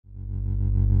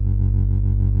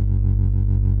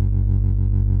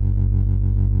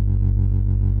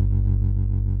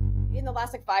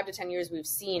last like 5 to 10 years, we've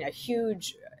seen a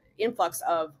huge influx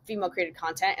of female created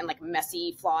content and like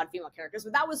messy, flawed female characters.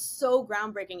 But that was so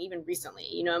groundbreaking even recently.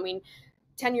 You know, I mean,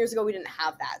 10 years ago, we didn't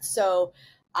have that. So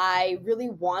I really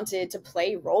wanted to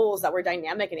play roles that were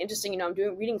dynamic and interesting. You know, I'm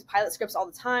reading pilot scripts all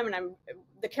the time, and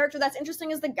the character that's interesting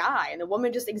is the guy, and the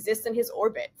woman just exists in his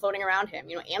orbit, floating around him,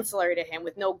 you know, ancillary to him,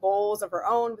 with no goals of her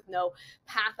own, with no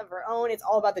path of her own. It's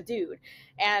all about the dude.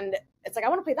 And it's like, I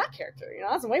want to play that character, you know,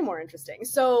 that's way more interesting.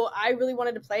 So I really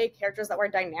wanted to play characters that were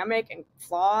dynamic and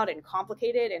flawed and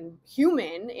complicated and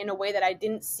human in a way that I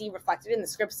didn't see reflected in the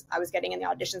scripts I was getting and the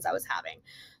auditions I was having.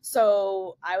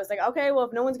 So I was like, okay, well,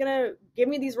 if no one's going to give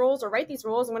me these roles or write these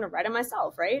roles, I'm going to write them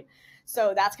myself, right?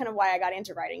 So that's kind of why I got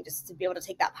into writing, just to be able to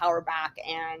take that power back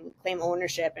and claim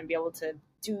ownership and be able to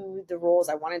do the roles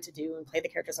I wanted to do and play the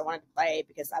characters I wanted to play,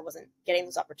 because I wasn't getting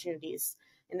those opportunities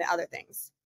in the other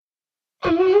things.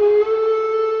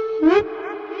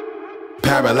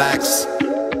 Parallax.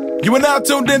 You are now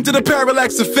tuned into the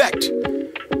Parallax Effect.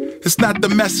 It's not the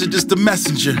message, it's the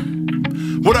messenger.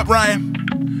 What up,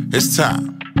 Ryan? It's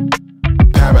time.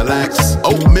 Parallax.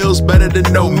 Oatmeal's better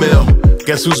than no meal.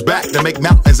 Guess who's back to make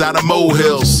mountains out of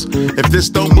molehills? If this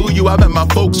don't move you, I bet my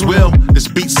folks will. This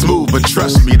beat's smooth, but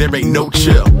trust me, there ain't no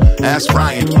chill. Ask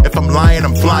Ryan, if I'm lying,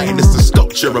 I'm flying. It's the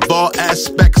sculpture of all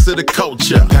aspects of the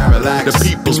culture. Parallax. The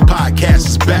People's Podcast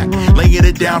is back, laying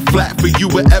it down flat for you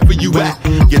wherever you at.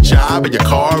 Your job, or your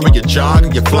car, or your jog,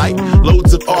 or your flight.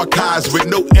 Loads of archives with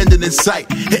no ending in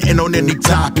sight. Hitting on any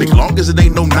topic, long as it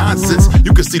ain't no nonsense.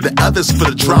 You can see the others for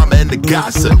the drama and the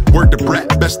gossip. Word to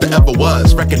Brett, best there ever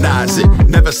was, recognize it.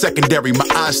 Never secondary, my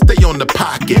eyes stay on the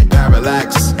pocket.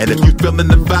 Parallax. And if you feeling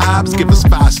the vibes, give us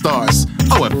 5 stars.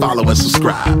 Oh, and follow and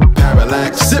subscribe.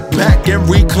 Parallax. Sit back and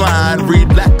recline,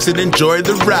 relax and enjoy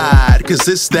the ride, cause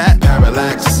it's that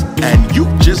Parallax. And you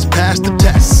just passed the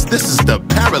test. This is the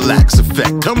Parallax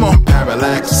Effect. Come on,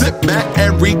 Parallax. Sit back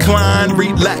and recline,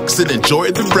 relax and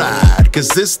enjoy the ride,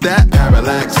 cause it's that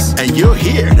Parallax. And you're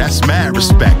here, that's mad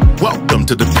respect. Welcome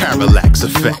to the Parallax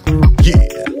Effect. Yeah.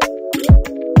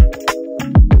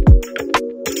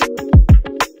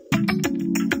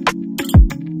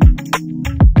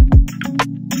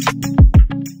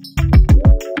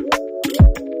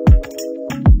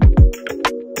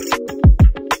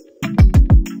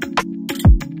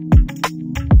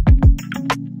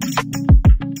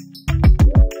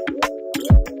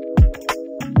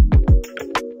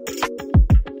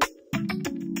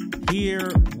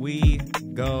 Here we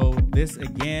go. This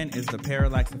again is the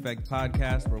Parallax Effect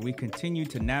Podcast, where we continue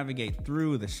to navigate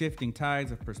through the shifting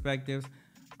tides of perspectives.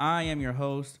 I am your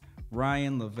host,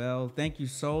 Ryan Lavelle. Thank you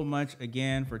so much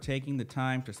again for taking the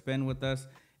time to spend with us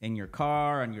in your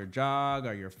car, on your jog,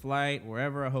 or your flight,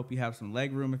 wherever. I hope you have some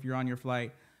leg room if you're on your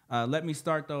flight. Let me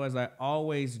start, though, as I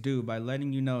always do, by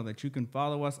letting you know that you can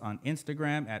follow us on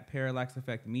Instagram at Parallax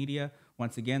Effect Media.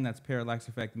 Once again, that's Parallax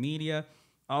Effect Media.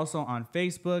 Also on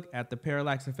Facebook at the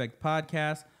Parallax Effect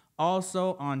Podcast.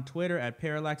 Also on Twitter at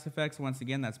Parallax Effects. Once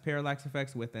again, that's Parallax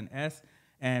Effects with an S.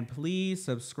 And please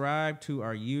subscribe to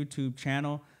our YouTube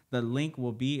channel. The link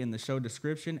will be in the show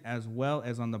description, as well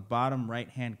as on the bottom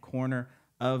right-hand corner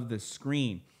of the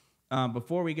screen.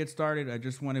 Before we get started,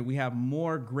 we have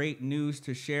more great news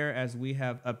to share, as we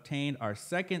have obtained our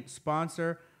second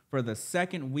sponsor for the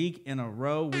second week in a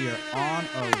row. We are on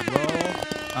a roll.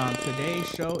 Today's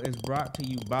show is brought to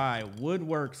you by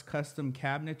Woodworks Custom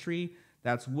Cabinetry.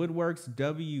 That's Woodworks,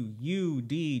 WUDWURX.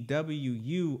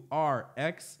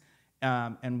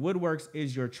 And Woodworks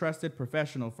is your trusted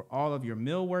professional for all of your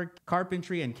millwork,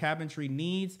 carpentry, and cabinetry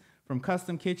needs. From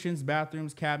custom kitchens,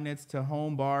 bathrooms, cabinets, to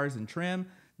home bars and trim,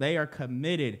 they are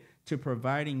committed to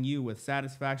providing you with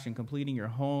satisfaction completing your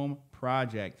home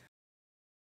project.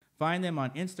 Find them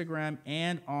on Instagram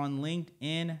and on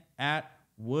LinkedIn at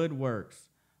Woodworks.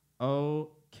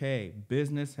 Okay,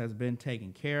 business has been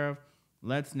taken care of.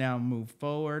 Let's now move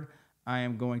forward. I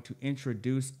am going to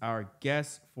introduce our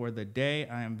guest for the day.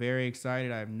 I am very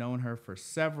excited. I've known her for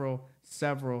several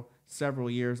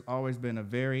years. Always been a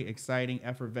very exciting,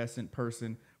 effervescent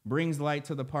person. Brings light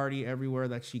to the party everywhere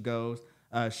that she goes.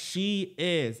 She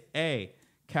is a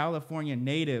California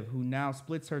native who now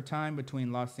splits her time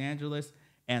between Los Angeles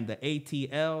and the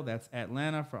ATL. That's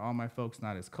Atlanta. For all my folks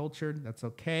not as cultured, that's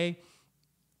okay.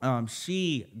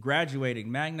 She graduated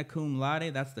magna cum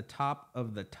laude. That's the top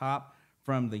of the top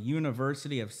from the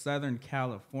University of Southern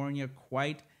California.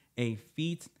 Quite a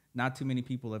feat. Not too many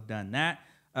people have done that.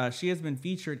 She has been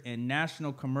featured in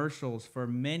national commercials for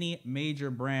many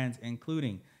major brands,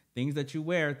 including things that you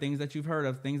wear, things that you've heard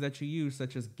of, things that you use,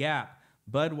 such as Gap,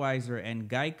 Budweiser, and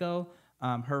Geico.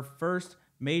 Her first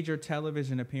major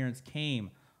television appearance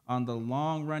came on the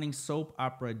long-running soap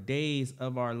opera Days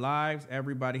of Our Lives.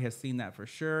 Everybody has seen that for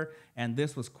sure. And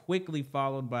this was quickly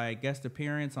followed by a guest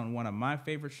appearance on one of my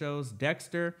favorite shows,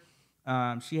 Dexter.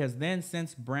 She has then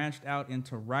since branched out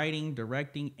into writing,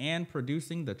 directing, and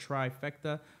producing the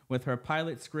trifecta with her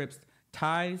pilot scripts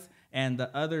Ties and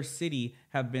The Other City,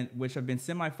 which have been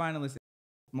semifinalists in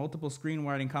multiple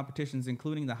screenwriting competitions,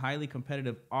 including the highly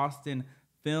competitive Austin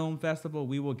Film Festival.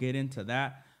 We will get into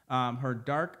that. Her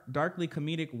darkly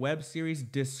comedic web series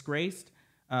DisGraced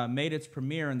made its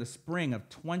premiere in the spring of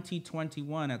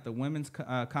 2021 at the Women's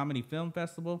Comedy Film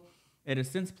Festival. It has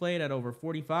since played at over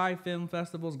 45 film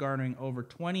festivals, garnering over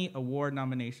 20 award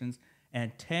nominations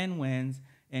and 10 wins,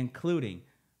 including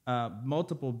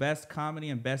multiple Best Comedy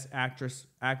and Best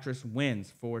Actress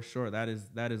wins for sure. That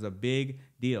is a big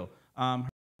deal.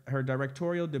 Her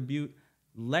directorial debut,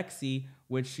 Lexi,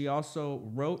 which she also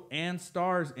wrote and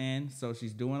stars in, so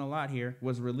she's doing a lot here,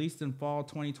 was released in fall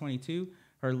 2022.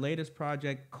 Her latest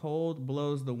project, Cold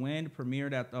Blows the Wind,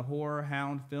 premiered at the Horror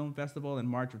Hound Film Festival in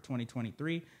March of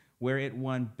 2023, where it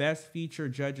won Best Feature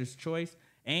Judge's Choice,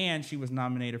 and she was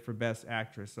nominated for Best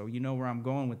Actress. So you know where I'm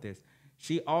going with this.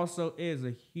 She also is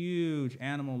a huge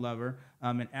animal lover,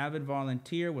 an avid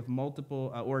volunteer with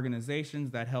multiple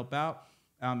organizations that help out,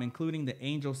 including the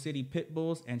Angel City Pit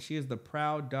Bulls, and she is the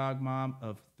proud dog mom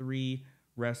of 3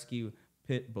 rescue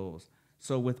pit bulls.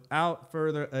 So without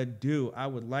further ado, I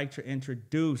would like to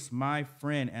introduce my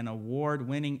friend and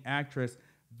award-winning actress,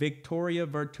 Victoria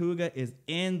Vertuga, is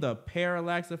in the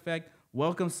Parallax Effect.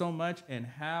 Welcome so much, and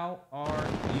how are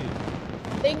you?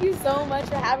 Thank you so much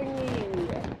for having me.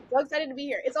 So excited to be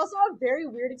here. It's also a very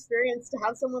weird experience to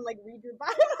have someone like read your bio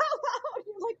out loud.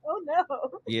 You're like, oh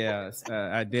no. Yes,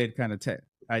 I did kind of take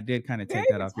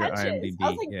that off your IMDb. I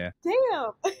was like, yeah.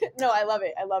 Damn. No, I love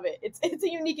it. I love it. It's a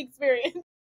unique experience.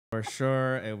 For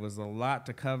sure, it was a lot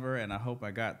to cover, and I hope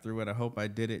I got through it. I hope I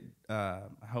did it.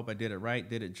 Right.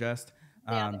 Did it just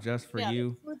for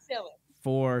you. Smooth sailing.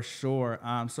 For sure.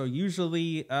 So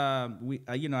usually,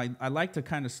 I like to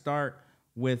kind of start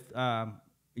with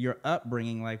your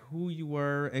upbringing, like who you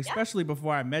were, especially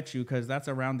before I met you, because that's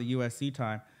around the USC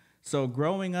time. So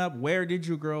growing up, where did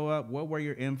you grow up? What were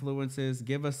your influences?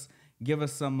 Give us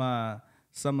some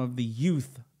of the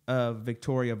youth of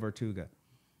Victoria Vertuga.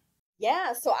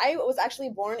 Yeah, so I was actually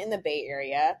born in the Bay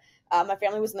Area. My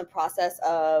family was in the process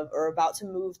of or about to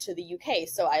move to the UK.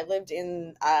 So I lived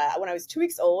in, when I was 2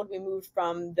 weeks old, we moved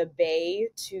from the Bay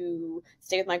to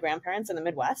stay with my grandparents in the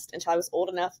Midwest until I was old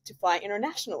enough to fly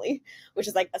internationally, which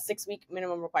is like a 6-week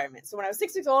minimum requirement. So when I was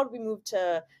 6 weeks old, we moved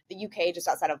to the UK just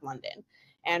outside of London.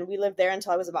 And we lived there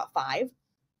until I was about 5.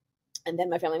 And then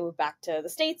my family moved back to the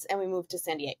States and we moved to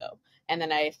San Diego. And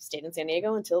then I stayed in San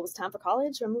Diego until it was time for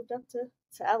college. I moved up to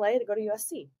LA to go to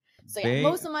USC. So yeah,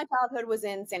 most of my childhood was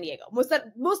in San Diego. Most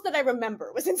that I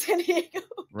remember was in San Diego.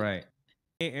 Right.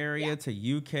 Bay Area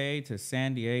to UK to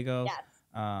San Diego.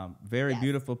 Yes. Very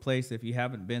beautiful place. If you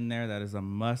haven't been there, that is a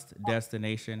must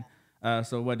destination.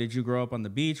 So what, did you grow up on the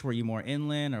beach? Were you more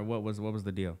inland, or what was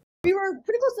the deal? We were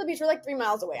pretty close to the beach. We're like 3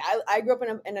 miles away. I grew up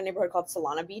in a neighborhood called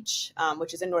Solana Beach,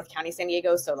 which is in North County, San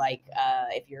Diego. So like,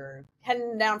 if you're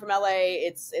heading down from LA,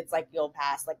 it's like you'll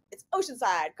pass like it's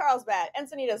Oceanside, Carlsbad,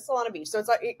 Encinitas, Solana Beach. So it's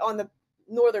like on the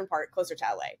northern part, closer to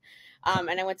LA.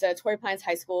 And I went to Torrey Pines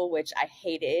High School, which I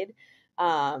hated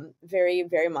very,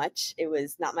 very much. It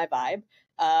was not my vibe.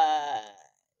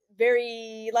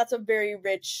 Lots of very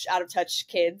rich, out of touch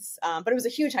kids. But it was a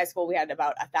huge high school. We had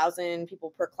about 1,000 people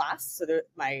per class. So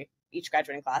each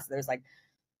graduating class, there's like,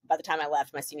 by the time I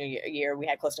left my senior year, we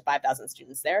had close to 5,000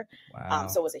 students there. Wow.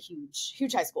 So it was a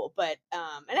huge high school, but, and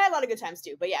I had a lot of good times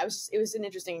too, but yeah, it was an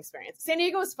interesting experience. San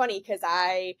Diego was funny because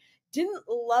I didn't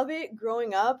love it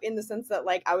growing up in the sense that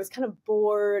like, I was kind of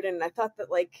bored and I thought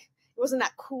that like, it wasn't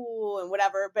that cool and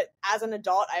whatever, but as an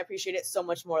adult, I appreciate it so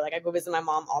much more. Like I go visit my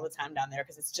mom all the time down there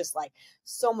because it's just like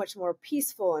so much more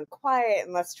peaceful and quiet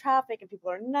and less traffic and people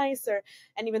are nicer.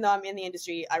 And even though I'm in the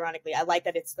industry, ironically, I like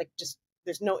that it's like just,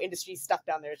 there's no industry stuff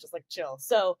down there. It's just like chill.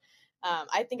 So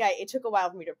I think it took a while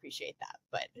for me to appreciate that,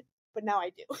 but now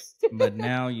I do. But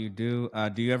now you do.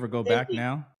 Do you ever go back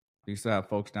now? Do you still have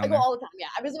folks down there? I go all the time. Yeah,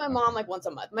 I visit my mom like once a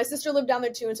month. My sister lived down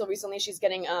there too until recently. She's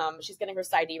getting her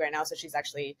PsyD right now, so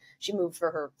she moved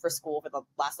for school for the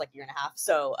last like year and a half.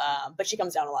 So, but she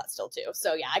comes down a lot still too.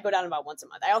 So yeah, I go down about once a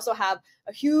month. I also have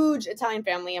a huge Italian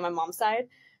family on my mom's side.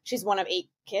 She's one of 8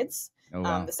 kids, oh,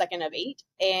 wow. The second of 8,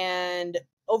 and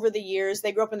over the years,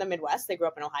 they grew up in the Midwest. They grew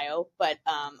up in Ohio, but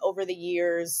over the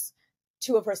years,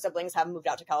 2 of her siblings have moved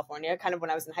out to California. Kind of when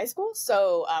I was in high school.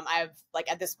 So I've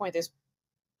like at this point, there's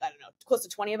I don't know, close to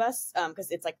 20 of us,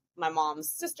 because it's like my mom's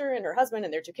sister and her husband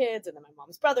and their 2 kids, and then my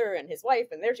mom's brother and his wife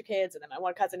and their 2 kids, and then my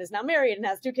one cousin is now married and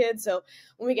has 2 kids. So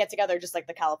when we get together, just like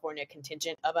the California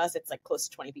contingent of us, it's like close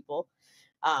to 20 people,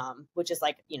 which is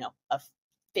like, you know, a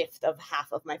fifth of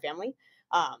half of my family.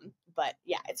 But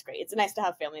yeah, it's great. It's nice to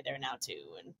have family there now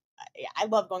too. And I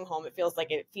love going home. It feels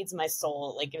like it feeds my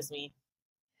soul. It like gives me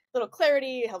little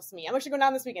clarity. It helps me. I'm actually going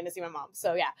down this weekend to see my mom.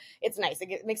 So yeah, it's nice.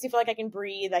 It makes me feel like I can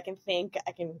breathe. I can think.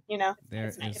 I can, you know, there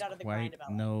is get out of the quite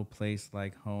no place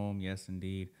like home. Yes,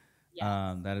 indeed.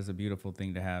 Yes. That is a beautiful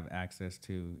thing to have access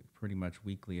to pretty much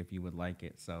weekly if you would like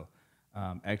it. So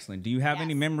excellent. Do you have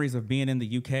any memories of being in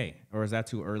the UK, or is that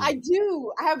too early? I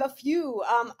do. I have a few.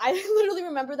 I literally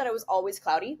remember that it was always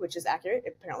cloudy, which is accurate.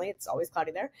 Apparently it's always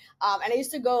cloudy there. And I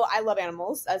used to go, I love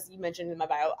animals, as you mentioned in my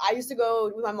bio. I used to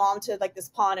go with my mom to like this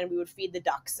pond, and we would feed the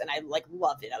ducks, and I like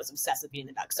loved it. I was obsessed with feeding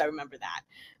the ducks. So I remember that.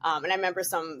 And I remember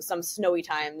some snowy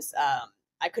times,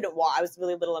 I couldn't walk. I was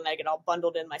really little, and I get all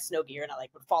bundled in my snow gear, and I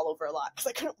like would fall over a lot because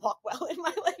I couldn't walk well in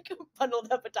my like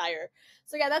bundled up attire.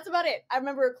 So yeah, that's about it. I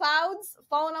remember clouds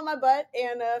falling on my butt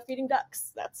and feeding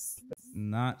ducks. That's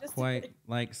not quite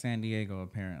like San Diego,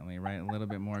 apparently, right? A little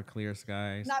bit more clear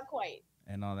skies. Not quite.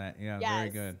 And all that. Yeah, yes, very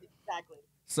good. Exactly.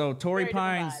 So Torrey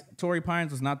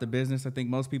Pines was not the business. I think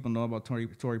most people know about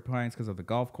Torrey Pines because of the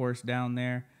golf course down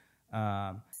there.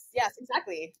 Yes,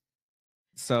 exactly.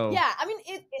 So yeah, I mean,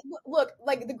 look,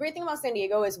 like the great thing about San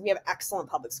Diego is we have excellent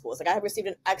public schools. Like I have received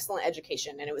an excellent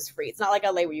education, and it was free. It's not like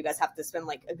LA where you guys have to spend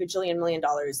like a gajillion $1 million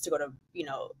to go to, you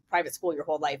know, private school your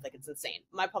whole life. Like it's insane.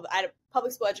 I had a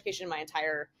public school education my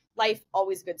entire life,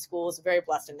 always good schools, very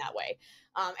blessed in that way.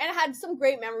 And I had some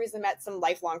great memories and met some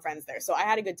lifelong friends there. So I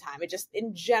had a good time. It just,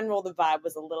 in general, the vibe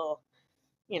was a little,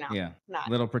 you know, a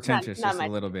little pretentious, just a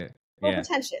little bit. A little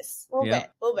pretentious, a little bit.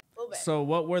 So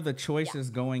what were the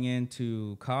choices going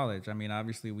into college? I mean,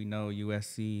 obviously we know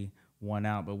USC won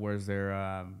out, but was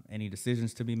there any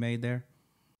decisions to be made there?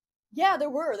 Yeah, there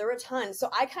were a ton. So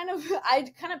I kind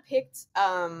of picked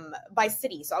by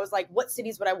city. So I was like, what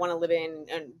cities would I want to live in?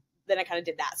 And then I kind of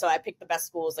did that. So I picked the best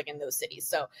schools like in those cities.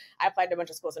 So I applied to a bunch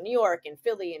of schools in New York, in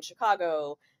Philly, in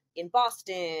Chicago, in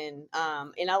Boston,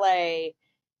 in LA.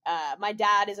 My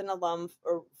dad is an alum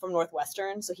from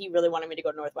Northwestern, so he really wanted me to go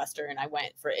to Northwestern. I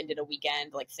went and did a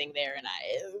weekend like thing there, and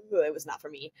it was not for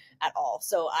me at all.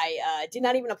 So I did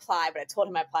not even apply, but I told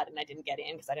him I applied and I didn't get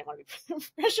in because I didn't want to be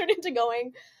pressured into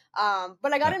going.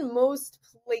 But I got in most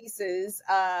places.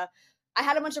 I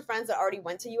had a bunch of friends that already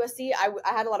went to USC. I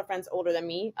had a lot of friends older than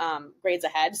me, grades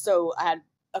ahead. So I had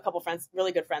a couple friends,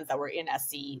 really good friends that were in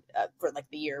SC for like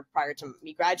the year prior to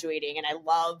me graduating. And I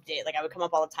loved it. Like I would come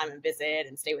up all the time and visit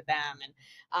and stay with them. And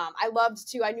I loved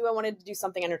to, I knew I wanted to do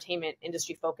something entertainment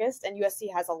industry focused, and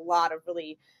USC has a lot of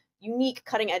really unique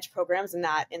cutting edge programs in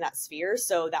that sphere.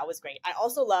 So that was great. I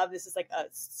also love, this is like a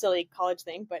silly college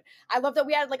thing, but I love that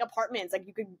we had like apartments, like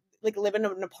you could like live in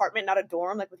an apartment, not a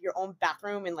dorm, like with your own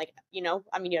bathroom and like, you know,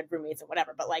 I mean, you had roommates and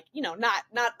whatever, but like, you know, not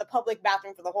the public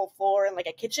bathroom for the whole floor and like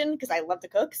a kitchen, because I love to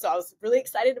cook. So I was really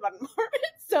excited about an apartment.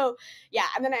 So yeah.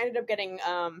 And then I ended up getting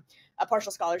a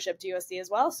partial scholarship to USC as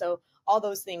well. So all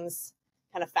those things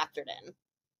kind of factored in.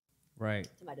 Right.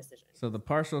 To my decision. So the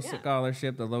partial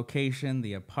scholarship, the location,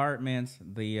 the apartments,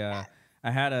 I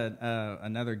had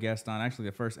another guest on, actually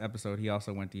the first episode, he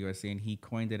also went to USC, and he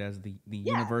coined it as the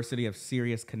University of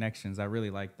Serious Connections. I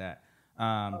really like that. So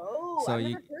I've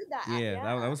never heard that.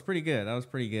 Yeah, that was pretty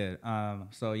good.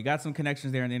 So you got some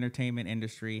connections there in the entertainment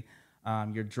industry.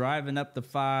 You're driving up the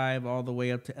 5 all the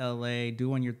way up to LA,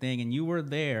 doing your thing. And you were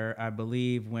there, I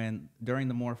believe, during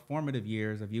the more formative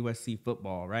years of USC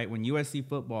football, right? When USC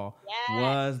football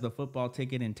was the football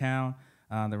ticket in town.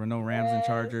 There were no Rams and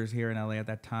Chargers here in LA at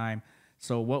that time.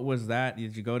 So what was that?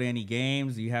 Did you go to any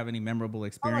games? Do you have any memorable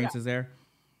experiences there?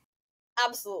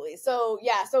 Absolutely. So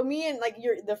yeah, so me and like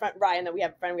the friend Ryan that we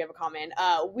have a common.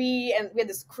 We had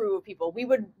this crew of people.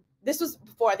 This was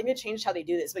before, I think they changed how they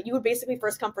do this, but you would basically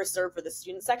first come, first serve for the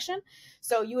student section.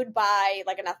 So you would buy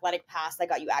like an athletic pass that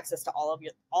got you access to all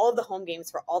of the home games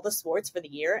for all the sports for the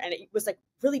year. And it was like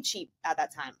really cheap at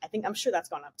that time. I'm sure that's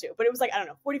gone up too, but it was like, I don't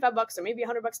know, $45 or maybe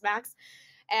 $100 max.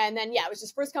 And then, yeah, it was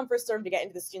just first come, first serve to get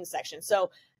into the student section. So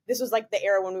this was like the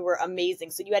era when we were amazing.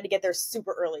 So you had to get there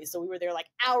super early. So we were there like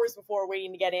hours before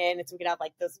waiting to get in. And so we could have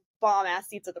like those bomb ass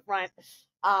seats at the front.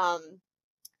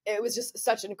 It was just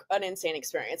such an insane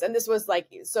experience. And this was like,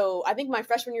 so I think my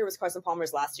freshman year was Carson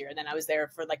Palmer's last year. And then I was there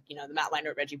for like, you know, the Matt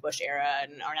Leinart, Reggie Bush era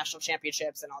and our national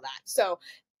championships and all that. So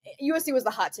USC was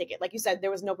the hot ticket. Like you said, there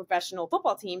was no professional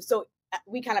football team. So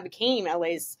we kind of became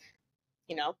LA's,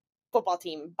 you know, football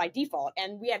team by default.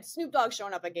 And we had Snoop Dogg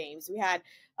showing up at games. We had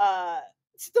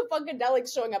the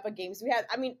Funkadelics showing up at games.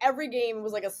 Every game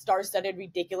was like a star-studded,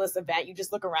 ridiculous event. You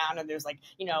just look around and there's like,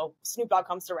 Snoop Dogg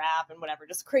comes to rap and whatever,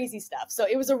 just crazy stuff. So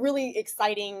it was a really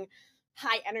exciting,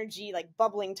 high energy, like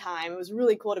bubbling time. It was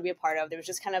really cool to be a part of. There was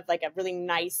just kind of like a really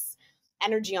nice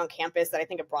energy on campus that I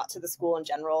think it brought to the school in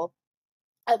general.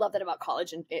 I love that about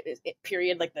college and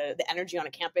period, like the energy on a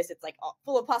campus. It's like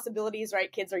full of possibilities,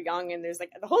 right? Kids are young and there's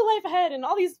like the whole life ahead and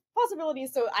all these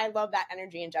possibilities. So I love that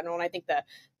energy in general. And I think the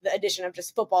addition of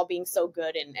just football being so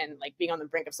good and like being on the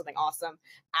brink of something awesome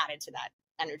added to that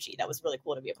energy. That was really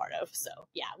cool to be a part of. So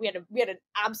yeah, we had an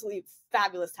absolutely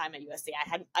fabulous time at USC.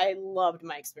 I loved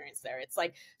my experience there. It's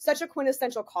like such a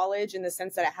quintessential college in the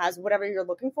sense that it has whatever you're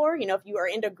looking for. If you are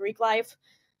into Greek life,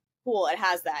 cool, it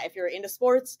has that. If you're into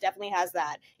sports, definitely has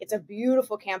that. It's a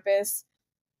beautiful campus.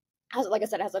 Like I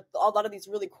said, it has a lot of these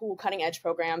really cool cutting edge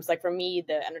programs. Like for me,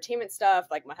 the entertainment stuff,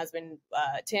 like my husband,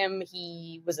 Tim,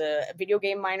 he was a video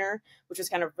game minor, which was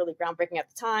kind of really groundbreaking at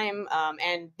the time.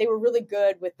 And they were really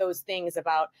good with those things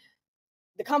about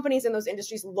the companies in those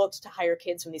industries looked to hire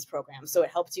kids from these programs. So it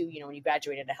helped you, when you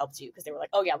graduated, it helped you because they were like,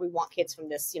 oh yeah, we want kids from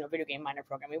this, video game minor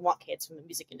program. We want kids from the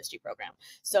music industry program.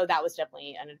 So that was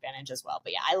definitely an advantage as well.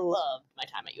 But yeah, I loved my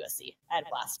time at USC. I had a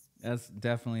blast. That's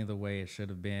definitely the way it should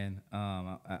have been.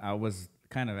 I was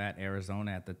kind of at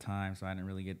Arizona at the time, so I didn't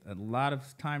really get a lot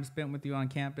of time spent with you on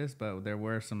campus, but there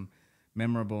were some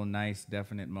memorable, nice,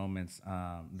 definite moments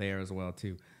there as well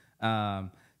too.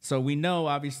 So we know,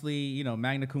 obviously,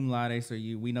 magna cum laude, so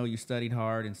we know you studied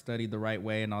hard and studied the right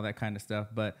way and all that kind of stuff,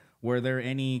 but were there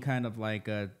any kind of like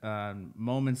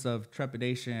moments of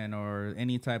trepidation or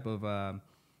any type of,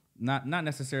 not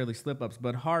necessarily slip-ups,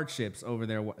 but hardships over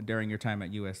there during your time at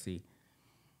USC?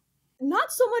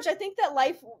 Not so much. I think that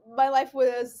my life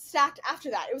was stacked after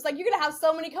that. It was like, you're going to have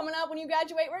so many coming up when you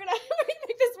graduate. We're going to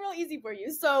make this real easy for you.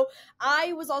 So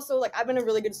I was also like, I've been a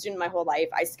really good student my whole life.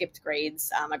 I skipped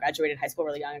grades. I graduated high school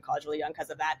really young and college really young because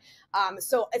of that.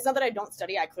 So it's not that I don't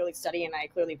study. I clearly study and I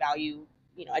clearly value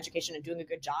education and doing a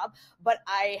good job, but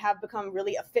I have become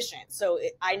really efficient. So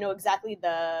I know exactly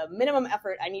the minimum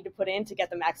effort I need to put in to get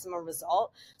the maximum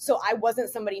result. So I wasn't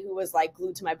somebody who was like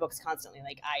glued to my books constantly.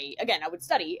 Like I would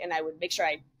study and I would make sure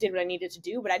I did what I needed to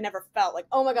do, but I never felt like,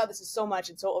 oh my God, this is so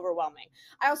much and so overwhelming.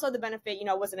 I also had the benefit,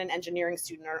 I wasn't an engineering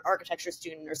student or an architecture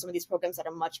student or some of these programs that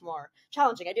are much more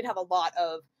challenging. I did have a lot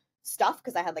of stuff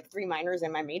because I had like 3 minors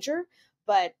in my major,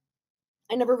 but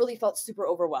I never really felt super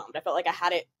overwhelmed. I felt like I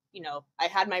had it, I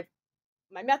had my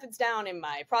methods down and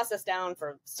my process down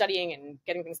for studying and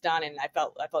getting things done. And I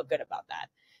felt good about that.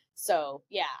 So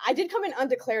yeah, I did come in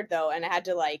undeclared though. And I had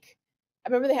to I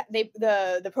remember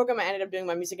the program I ended up doing,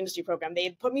 my music industry program, they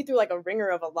had put me through like a ringer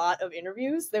of a lot of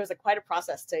interviews. There was like quite a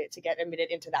process to get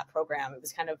admitted into that program. It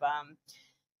was kind of,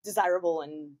 desirable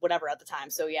and whatever at the time.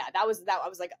 So yeah, that was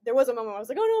like, there was a moment where I was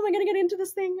like, oh no, am I going to get into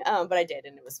this thing? But I did,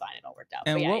 and it was fine. It all worked out.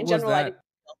 And but yeah, what in was general, that?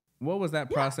 What was that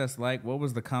process like? What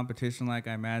was the competition like?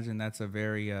 I imagine that's a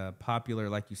very popular,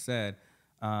 like you said,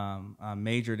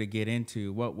 major to get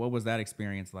into. What was that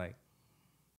experience like?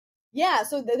 Yeah,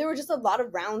 so there were just a lot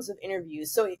of rounds of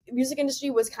interviews. So music industry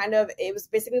was it was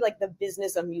basically like the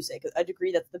business of music, a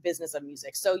degree that's the business of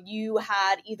music. So you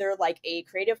had either like a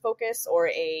creative focus or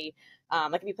a,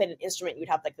 like if you played an instrument, you'd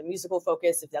have like the musical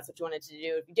focus, if that's what you wanted to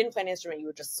do. If you didn't play an instrument, you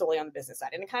were just solely on the business side.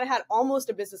 And it kind of had almost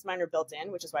a business minor built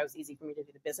in, which is why it was easy for me to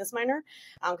do the business minor,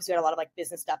 because we had a lot of like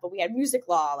business stuff. But we had music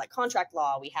law, like contract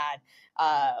law. We had,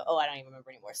 I don't even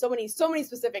remember anymore. So many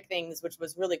specific things, which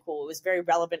was really cool. It was very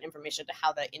relevant information to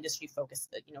how the industry focus,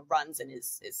 runs and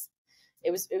is.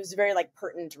 It was very like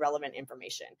pertinent, relevant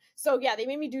information. So yeah, they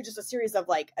made me do just a series of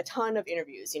like a ton of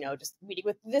interviews, just meeting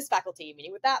with this faculty,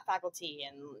 meeting with that faculty,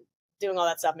 and doing all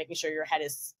that stuff, making sure your head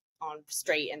is on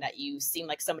straight and that you seem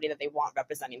like somebody that they want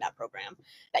representing that program,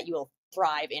 that you will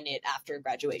thrive in it after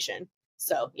graduation.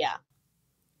 So yeah.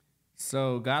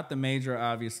 So got the major,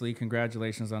 obviously.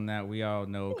 Congratulations on that. We all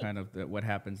know kind of what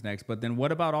happens next. But then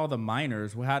what about all the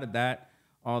minors? How did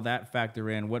all that factor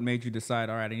in? What made you decide,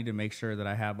 all right, I need to make sure that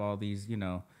I have all these,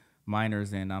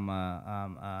 minors and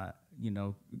I'm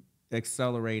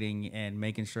accelerating and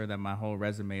making sure that my whole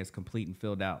resume is complete and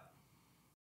filled out?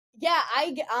 Yeah,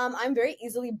 I'm very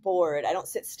easily bored. I don't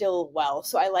sit still well.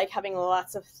 So I like having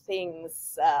lots of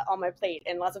things on my plate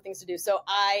and lots of things to do. So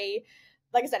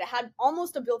like I said, I had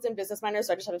almost a built-in business minor,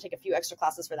 so I just had to take a few extra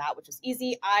classes for that, which was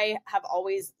easy. I have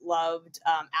always loved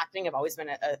acting. I've always been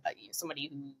somebody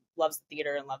who loves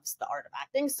theater and loves the art of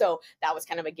acting. So that was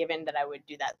kind of a given that I would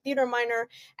do that theater minor.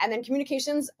 And then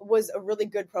communications was a really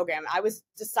good program. I was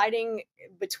deciding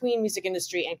between music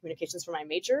industry and communications for my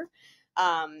major.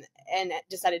 and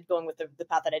decided going with the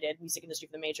path that I did, music industry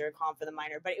for the major, comm for the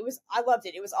minor. But I loved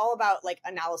it. It was all about like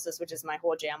analysis, which is my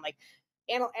whole jam. Like,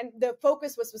 and the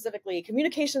focus was specifically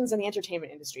communications and the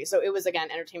entertainment industry. So it was, again,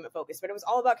 entertainment focused, but it was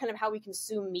all about kind of how we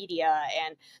consume media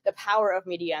and the power of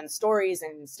media and stories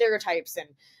and stereotypes and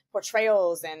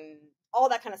portrayals and all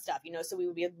that kind of stuff, you know. So we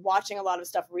would be watching a lot of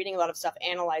stuff, reading a lot of stuff,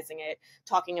 analyzing it,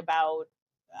 talking about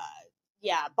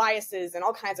biases and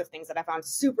all kinds of things that I found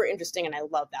super interesting. And I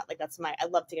love that. Like, I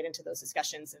love to get into those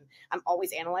discussions, and I'm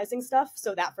always analyzing stuff.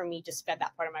 So that for me just fed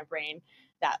that part of my brain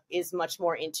that is much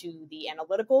more into the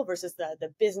analytical versus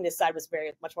the business side was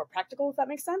very much more practical, if that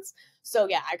makes sense. So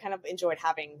yeah, I kind of enjoyed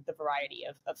having the variety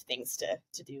of things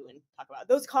to do and talk about.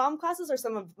 Those comm classes are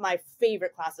some of my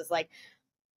favorite classes, like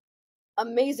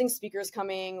amazing speakers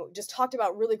coming, just talked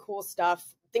about really cool stuff,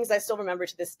 things I still remember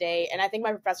to this day. And I think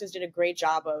my professors did a great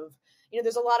job of, you know,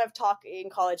 there's a lot of talk in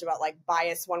college about like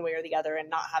bias one way or the other and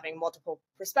not having multiple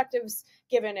perspectives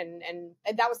given. And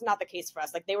that was not the case for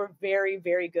us. Like, they were very,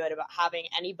 very good about having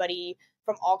anybody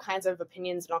from all kinds of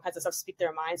opinions and all kinds of stuff speak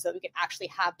their minds so that we could actually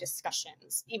have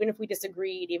discussions, even if we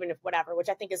disagreed, even if whatever, which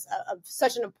I think is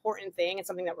such an important thing and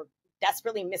something that we're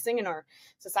desperately missing in our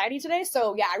society today.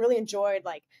 So yeah, I really enjoyed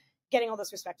like getting all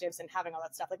those perspectives and having all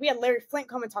that stuff. Like, we had Larry Flint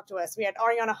come and talk to us. We had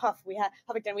Ariana Huff. We had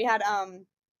Huffington. We had,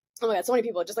 oh my God, so many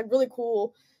people, just like really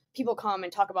cool people come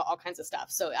and talk about all kinds of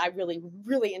stuff. So I really,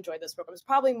 really enjoyed those programs,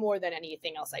 probably more than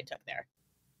anything else I took there.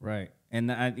 Right. And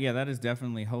that is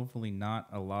definitely, hopefully not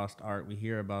a lost art. We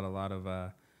hear about a lot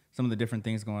of some of the different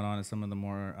things going on in some of the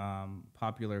more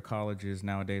popular colleges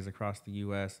nowadays across the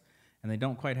U.S., and they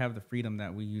don't quite have the freedom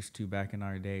that we used to back in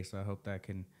our day. So I hope that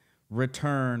can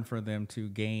return for them to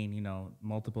gain, you know,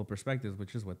 multiple perspectives,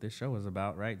 which is what this show is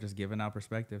about, right? Just giving out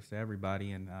perspectives to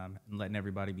everybody and letting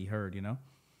everybody be heard, you know?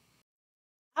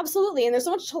 Absolutely. And there's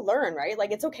so much to learn, right?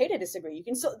 Like, it's okay to disagree. You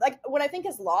can still, like, what I think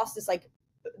is lost is like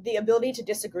the ability to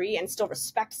disagree and still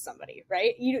respect somebody,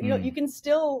 right? You know, you can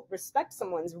still respect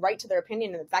someone's right to their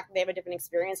opinion and the fact that they have a different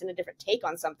experience and a different take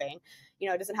on something. You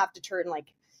know, it doesn't have to turn like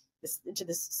this into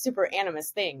this super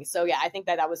animus thing. So yeah, I think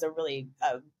that was a really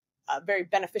a very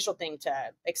beneficial thing to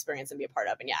experience and be a part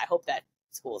of. And yeah, I hope that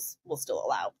schools will still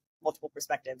allow multiple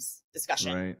perspectives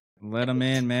discussion. Right. Let them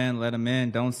in, man. Let them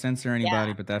in. Don't censor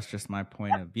anybody, but that's just my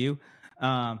point of view.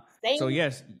 So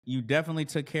yes, you definitely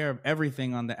took care of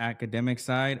everything on the academic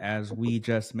side, as we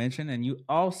just mentioned. And you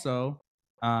also,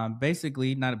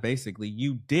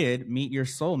 you did meet your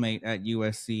soulmate at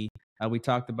USC. We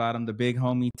talked about him, the big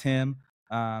homie, Tim.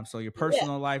 So your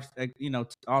personal life, you know,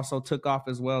 also took off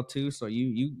as well too. So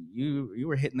you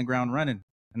were hitting the ground running,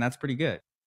 and that's pretty good.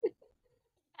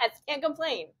 I can't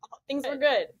complain. Things were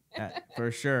good.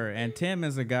 For sure. And Tim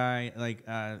is a guy, like,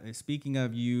 speaking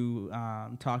of you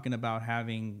talking about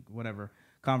having whatever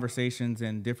conversations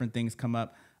and different things come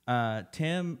up,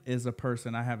 Tim is a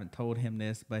person, I haven't told him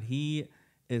this, but he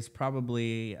is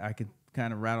probably, I could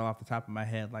kind of rattle off the top of my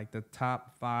head, like the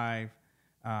top 5,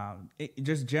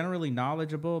 just generally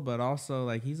knowledgeable, but also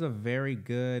like he's a very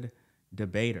good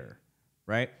debater,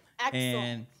 right? Excellent.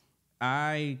 And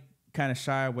I kind of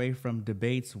shy away from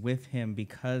debates with him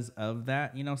because of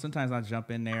that. You know, sometimes I'll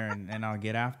jump in there and I'll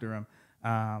get after him.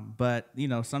 But, you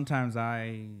know, sometimes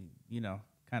I, you know,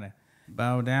 kind of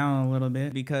bow down a little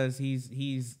bit because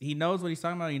he knows what he's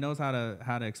talking about. He knows how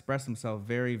to express himself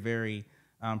very, very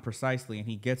precisely, and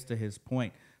he gets to his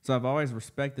point. So I've always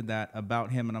respected that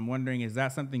about him. And I'm wondering, is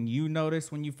that something you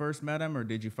noticed when you first met him, or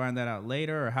did you find that out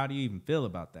later, or how do you even feel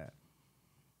about that?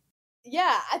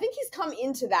 Yeah, I think he's come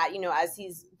into that, you know, as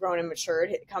he's grown and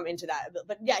matured, come into that.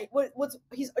 But yeah,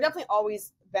 he's definitely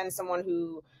always been someone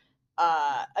who,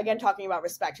 again, talking about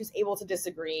respect, who's able to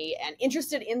disagree and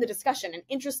interested in the discussion and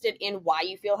interested in why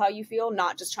you feel how you feel,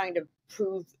 not just trying to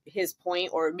prove his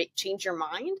point or change your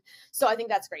mind. So I think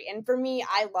that's great. And for me,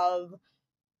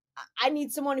 I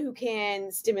need someone who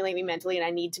can stimulate me mentally,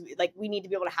 and we need to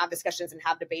be able to have discussions and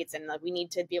have debates, and like we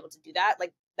need to be able to do that.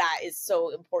 Like, that is so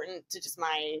important to just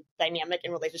my dynamic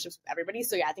and relationships with everybody.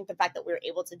 So yeah, I think the fact that we're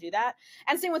able to do that,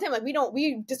 and same with him, like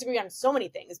we disagree on so many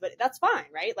things, but that's fine,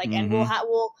 right? Like, and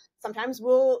sometimes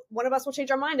one of us will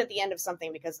change our mind at the end of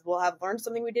something because we'll have learned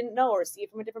something we didn't know or see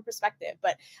it from a different perspective.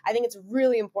 But I think it's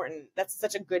really important. That's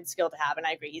such a good skill to have, and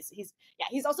I agree.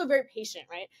 He's also very patient,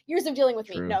 right? Years of dealing with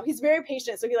me. No, he's very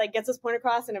patient, so he like gets his point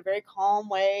across in a very calm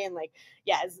way, and like,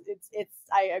 yeah, it's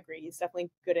I agree. He's definitely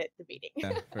good at debating.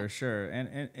 Yeah, for sure,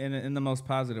 and in the most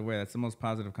positive way. That's the most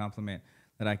positive compliment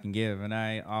that I can give. And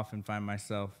I often find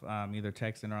myself either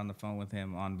texting or on the phone with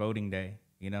him on voting day,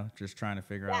 you know, just trying to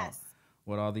figure out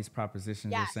what all these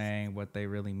propositions are saying, what they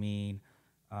really mean.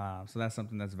 So that's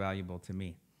something that's valuable to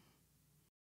me.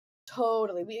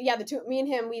 Totally. Me and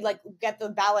him, we like get the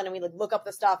ballot and we like look up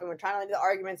the stuff and we're trying to do the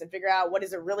arguments and figure out what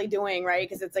is it really doing, right?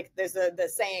 Because it's like there's the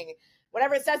saying,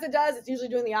 whatever it says it does, it's usually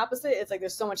doing the opposite. It's like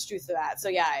there's so much truth to that. So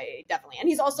yeah, definitely. And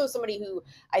he's also somebody who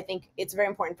I think it's very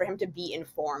important for him to be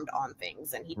informed on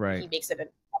things, and he makes it a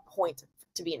point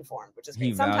to be informed, which is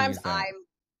great. Sometimes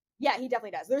yeah, he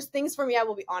definitely does. There's things for me, I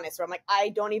will be honest, where I'm like, I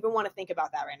don't even want to think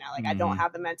about that right now. Like, I don't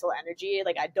have the mental energy.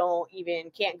 Like,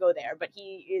 can't go there. But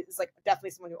he is like definitely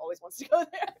someone who always wants to go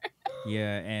there.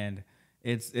 Yeah, and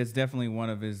it's definitely one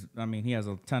of his, I mean, he has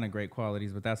a ton of great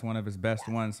qualities, but that's one of his best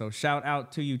ones. So shout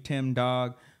out to you, Tim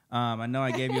Dog. I know I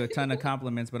gave you a ton of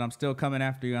compliments, but I'm still coming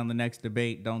after you on the next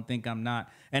debate. Don't think I'm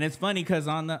not. And it's funny because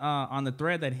on the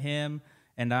thread that him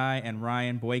and I and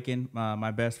Ryan Boykin,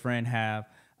 my best friend, have,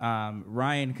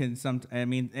 Ryan can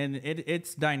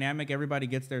it's dynamic. Everybody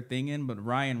gets their thing in, but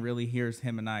Ryan really hears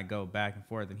him and I go back and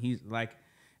forth, and he's like,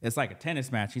 it's like a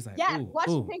tennis match. He's like,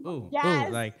 ooh,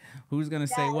 like who's gonna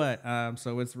say what?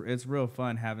 So it's real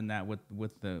fun having that with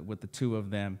the two of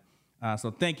them.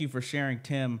 So thank you for sharing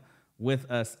Tim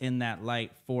with us in that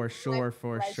light for sure.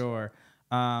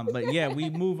 But yeah,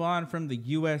 we move on from the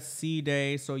USC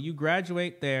days. So you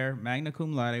graduate there, magna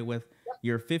cum laude, with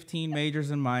your 15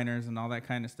 majors and minors and all that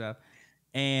kind of stuff.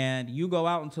 And you go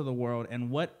out into the world,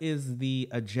 and what is the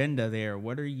agenda there?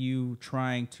 What are you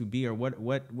trying to be, or what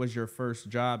was your first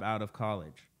job out of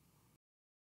college?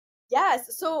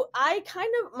 Yes. So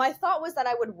my thought was that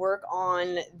I would work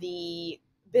on the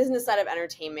business side of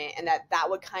entertainment, and that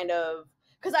would kind of,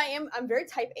 because I'm very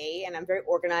type A and I'm very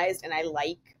organized, and I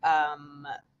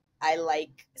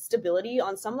like stability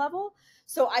on some level.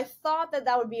 So I thought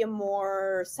that would be a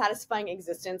more satisfying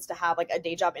existence to have like a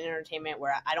day job in entertainment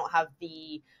where I don't have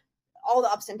all the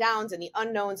ups and downs and the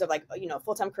unknowns of like,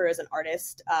 full-time career as an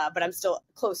artist, but I'm still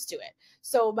close to it.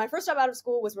 So my first job out of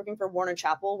school was working for Warner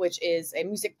Chappell, which is a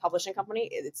music publishing company.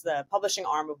 It's the publishing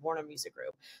arm of Warner Music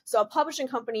Group. So a publishing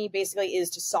company basically is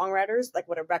to songwriters, like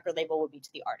what a record label would be to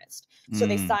the artist. So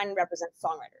they sign and represent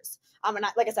songwriters. And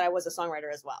like I said, I was a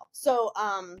songwriter as well. So,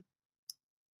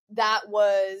 that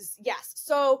was, yes.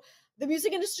 So the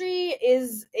music industry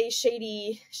is a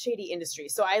shady industry.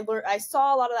 So I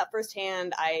saw a lot of that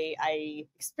firsthand. I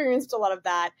experienced a lot of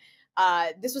that.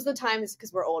 This was the time,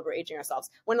 because we're old, we're aging ourselves,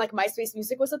 when like MySpace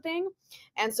Music was a thing.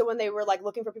 And so when they were like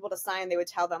looking for people to sign, they would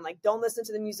tell them like, don't listen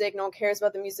to the music. No one cares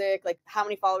about the music, like how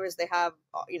many followers they have,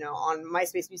 on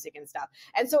MySpace Music and stuff.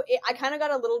 And so I kind of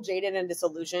got a little jaded and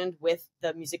disillusioned with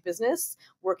the music business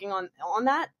working on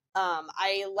that.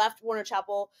 I left Warner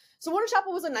Chappell. So Warner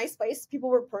Chappell was a nice place. People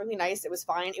were perfectly nice. It was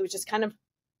fine. It was just kind of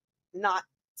not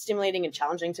stimulating and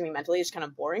challenging to me mentally. It's kind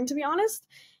of boring, to be honest.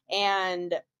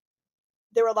 And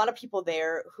there were a lot of people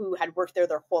there who had worked there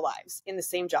their whole lives in the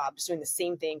same job, just doing the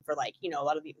same thing for like, a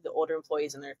lot of the older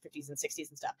employees in their 50s and 60s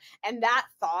and stuff. And that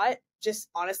thought just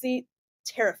honestly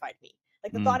terrified me.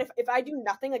 Like the thought, if I do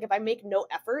nothing, like if I make no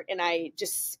effort and I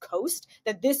just coast,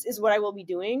 that this is what I will be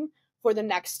doing for the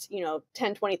next,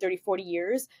 10, 20, 30, 40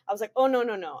 years. I was like, oh,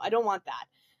 no, I don't want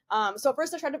that. So at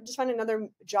first I tried to just find another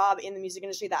job in the music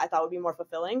industry that I thought would be more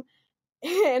fulfilling.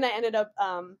 And I ended up,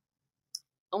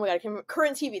 oh my God, I can't remember,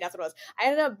 Current TV, that's what it was. I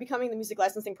ended up becoming the music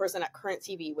licensing person at Current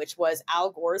TV, which was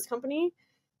Al Gore's company,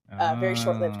 a very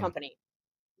short-lived company.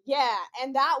 Yeah,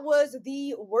 and that was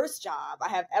the worst job I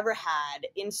have ever had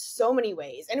in so many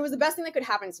ways. And it was the best thing that could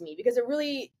happen to me, because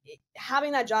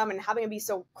having that job and having it be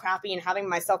so crappy and having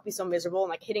myself be so miserable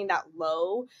and like hitting that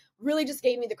low really just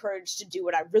gave me the courage to do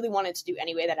what I really wanted to do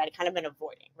anyway, that I'd kind of been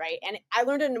avoiding, right? And I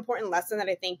learned an important lesson that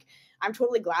I think I'm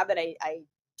totally glad that I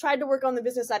tried to work on the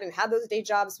business side and had those day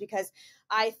jobs, because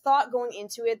I thought going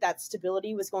into it that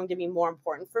stability was going to be more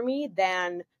important for me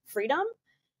than freedom.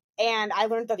 And I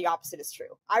learned that the opposite is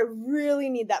true. I really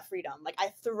need that freedom. Like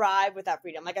I thrive with that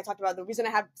freedom. Like I talked about, the reason I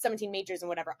have 17 majors and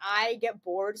whatever, I get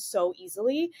bored so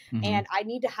easily, and I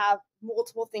need to have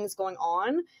multiple things going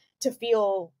on to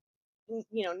feel,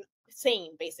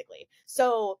 sane basically.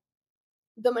 So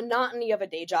the monotony of a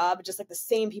day job, just like the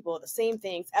same people, the same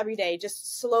things every day,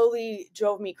 just slowly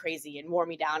drove me crazy and wore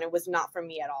me down. It was not for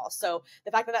me at all. So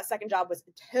the fact that second job was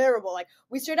terrible, like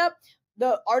we straight up,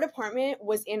 our department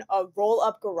was in a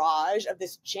roll-up garage of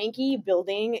this janky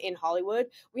building in Hollywood.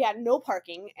 We had no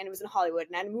parking, and it was in Hollywood,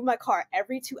 and I had to move my car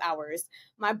every 2 hours.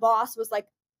 My boss was like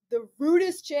the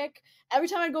rudest chick. Every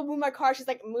time I'd go move my car, she's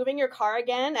like, moving your car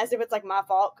again, as if it's like my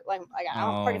fault. Like I don't have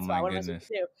a parking spot. What am I supposed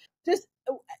to do? Just,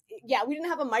 yeah, we didn't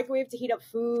have a microwave to heat up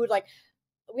food. Like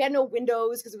we had no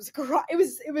windows because it was a garage. It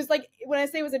was like, when I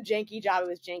say it was a janky job, it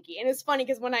was janky. And it's funny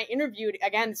because when I interviewed,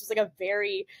 again, this was like a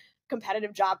very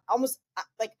competitive job, almost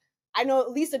like I know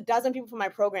at least a dozen people from my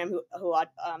program who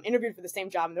interviewed for the same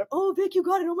job, and they're, oh, Vic, you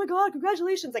got it. Oh my God,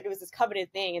 congratulations. Like, it was this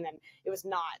coveted thing. And then it was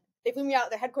not. They flew me out.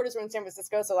 Their headquarters were in San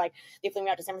Francisco. So like they flew me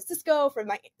out to San Francisco for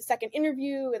my second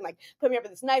interview and like put me up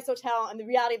at this nice hotel. And the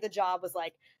reality of the job was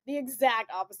like the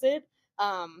exact opposite.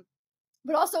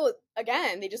 But also,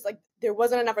 again, they just like, there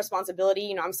wasn't enough responsibility.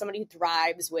 You know, I'm somebody who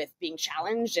thrives with being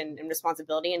challenged and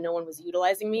responsibility, and no one was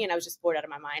utilizing me. And I was just bored out of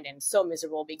my mind and so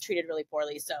miserable, being treated really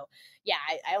poorly. So yeah,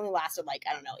 I only lasted like,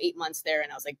 I don't know, 8 months there.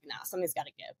 And I was like, nah, something's got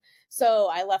to give. So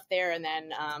I left there and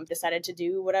then decided to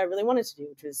do what I really wanted to do,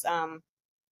 which was,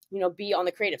 you know, be on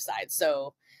the creative side.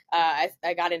 So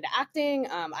I got into acting.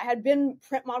 I had been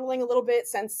print modeling a little bit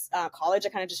since college. I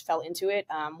kind of just fell into it.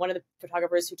 One of the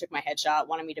photographers who took my headshot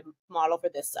wanted me to model for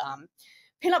this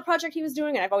pinup project he was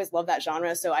doing, and I've always loved that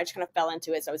genre, so I just kind of fell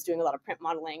into it. So I was doing a lot of print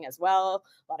modeling as well,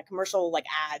 a lot of commercial like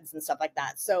ads and stuff like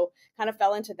that. So kind of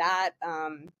fell into that.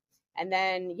 And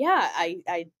then, yeah,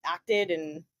 I acted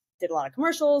and did a lot of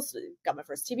commercials, got my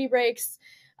first TV breaks.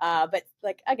 But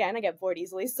like, again, I get bored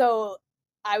easily. So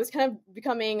I was kind of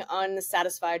becoming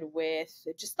unsatisfied with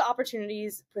just the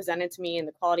opportunities presented to me and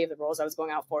the quality of the roles I was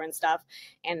going out for and stuff,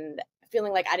 and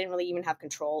feeling like I didn't really even have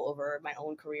control over my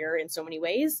own career in so many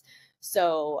ways.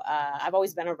 So I've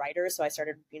always been a writer. So I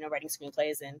started, you know, writing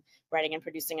screenplays and writing and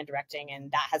producing and directing.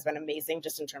 And that has been amazing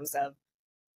just in terms of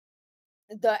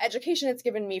the education it's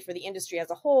given me for the industry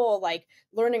as a whole, like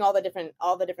learning all the different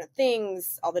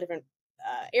things, all the different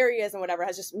areas and whatever,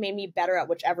 has just made me better at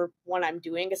whichever one I'm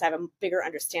doing, because I have a bigger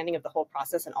understanding of the whole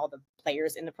process and all the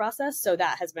players in the process. So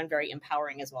that has been very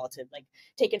empowering as well, to like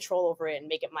take control over it and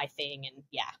make it my thing. And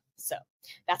yeah, so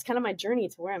that's kind of my journey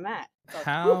to where I'm at. So,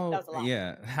 that was a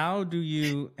lot. How do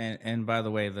you, and by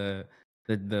the way, the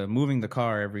moving the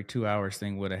car every 2 hours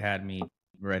thing would have had me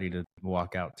ready to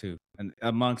walk out too, and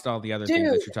amongst all the other things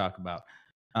that you talk about.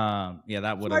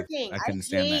 That would have, I couldn't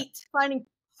stand that. I hate finding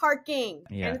parking.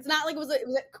 Yeah. And it's not like it was a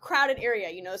crowded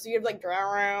area, you know, so you'd like drive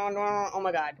around. Oh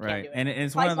my God. Right. And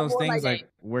it's one of those things like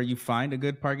where you find a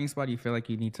good parking spot, you feel like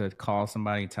you need to call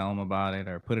somebody, tell them about it,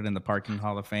 or put it in the parking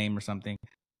hall of fame or something.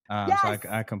 Yes. So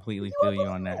I completely feel you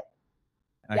on that.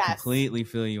 Completely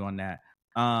feel you on that.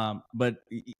 But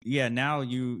yeah, now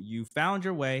you found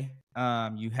your way.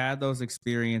 You had those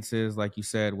experiences, like you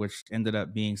said, which ended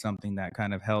up being something that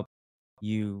kind of helped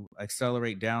you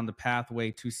accelerate down the pathway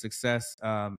to success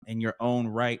in your own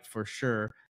right, for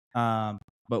sure.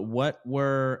 But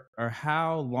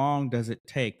how long does it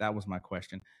take? That was my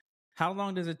question. How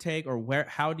long does it take, or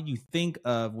how do you think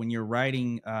of when you're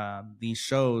writing these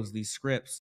shows, these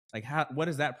scripts? Like, what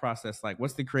is that process like?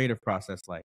 What's the creative process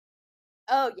like?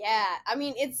 Oh, yeah. I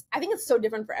mean, I think it's so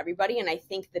different for everybody. And I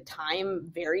think the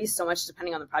time varies so much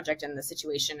depending on the project and the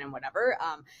situation and whatever.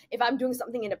 If I'm doing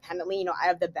something independently, you know, I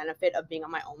have the benefit of being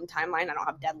on my own timeline. I don't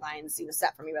have deadlines, you know,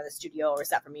 set for me by the studio or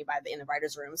set for me in the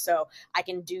writer's room. So I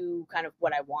can do kind of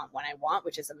what I want when I want,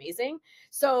 which is amazing.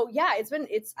 So yeah, I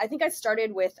think I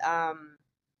started with,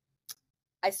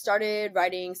 I started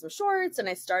writing some shorts and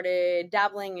I started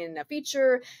dabbling in a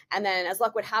feature. And then, as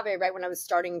luck would have it, right when I was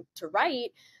starting to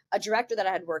write, a director that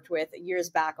I had worked with years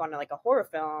back on like a horror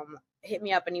film hit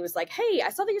me up and he was like, hey, I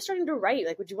saw that you're starting to write.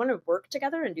 Like, would you want to work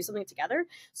together and do something together?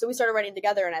 So we started writing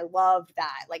together, and I loved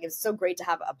that. Like, it's so great to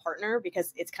have a partner,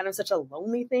 because it's kind of such a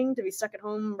lonely thing to be stuck at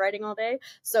home writing all day.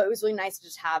 So it was really nice to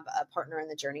just have a partner in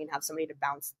the journey and have somebody to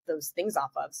bounce those things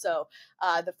off of. So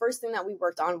the first thing that we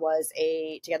worked on was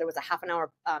a half an hour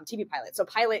TV pilot. So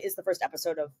pilot is the first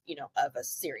episode of a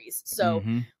series. So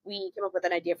we came up with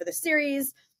an idea for the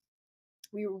series.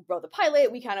 We wrote the pilot.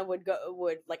 We kind of would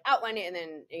like outline it and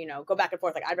then, you know, go back and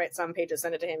forth. Like, I'd write some pages,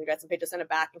 send it to him. He'd write some pages, send it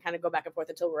back, and kind of go back and forth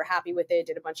until we were happy with it.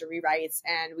 Did a bunch of rewrites,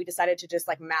 and we decided to just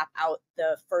like map out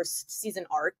the first season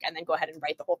arc and then go ahead and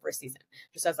write the whole first season,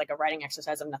 just as like a writing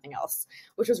exercise of nothing else,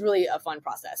 which was really a fun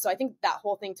process. So I think that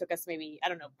whole thing took us maybe, I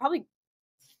don't know, probably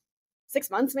 6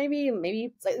 months,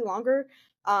 maybe slightly longer.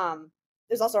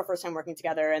 There's also our first time working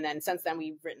together. And then since then,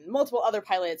 we've written multiple other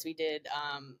pilots. We did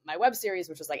my web series,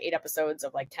 which was like 8 episodes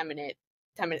of like 10-minute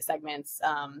segments.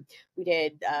 We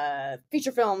did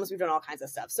feature films. We've done all kinds of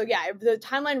stuff. So yeah, the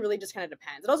timeline really just kind of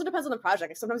depends. It also depends on the project.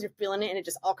 Like, sometimes you're feeling it and it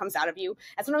just all comes out of you.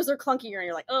 And sometimes they're clunkier and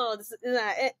you're like, oh, this is,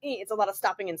 it's a lot of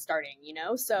stopping and starting, you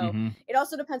know? So it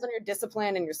also depends on your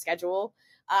discipline and your schedule.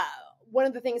 One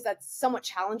of the things that's somewhat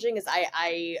challenging is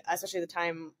I especially the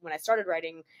time when I started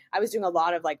writing, I was doing a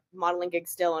lot of like modeling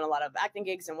gigs still and a lot of acting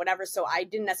gigs and whatever. So I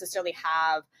didn't necessarily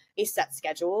have a set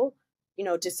schedule, you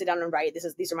know, to sit down and write.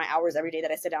 These are my hours every day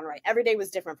that I sit down and write. Every day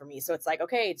was different for me. So it's like,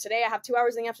 okay, today I have 2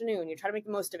 hours in the afternoon. You try to make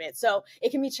the most of it. So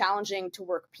it can be challenging to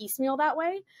work piecemeal that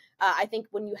way. I think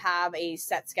when you have a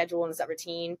set schedule and a set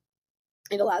routine,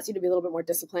 it allows you to be a little bit more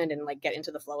disciplined and like get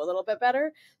into the flow a little bit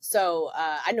better. So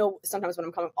I know sometimes when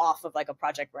I'm coming off of like a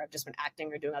project where I've just been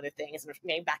acting or doing other things and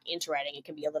getting back into writing, it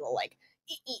can be a little like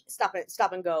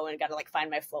stop and go and got to like find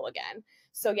my flow again.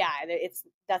 So yeah,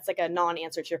 that's like a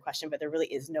non-answer to your question, but there really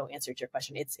is no answer to your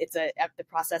question. The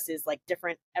process is like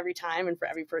different every time and for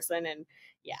every person, and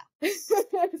yeah.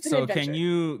 So can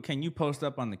you post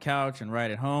up on the couch and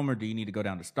write at home, or do you need to go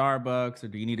down to Starbucks, or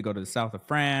do you need to go to the south of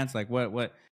France? Like where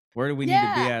do we need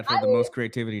to be at for the most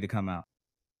creativity to come out?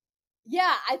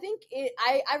 Yeah, I think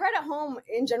I write at home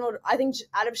in general. I think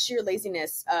out of sheer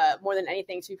laziness, more than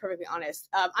anything, to be perfectly honest.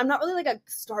 I'm not really like a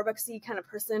Starbucksy kind of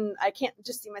person. I can't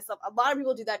just see myself. A lot of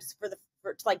people do that just to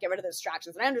like get rid of the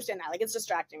distractions, and I understand that. Like it's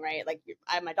distracting, right? Like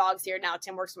I have my dogs here now.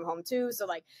 Tim works from home too, so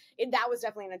like that was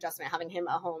definitely an adjustment having him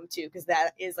at home too, because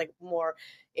that is like more.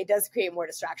 It does create more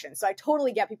distractions. So I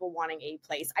totally get people wanting a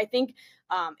place. I think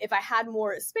if I had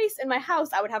more space in my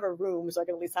house, I would have a room, so I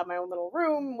can at least have my own little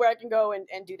room where I can go and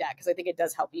do that, because I think it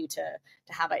does help you to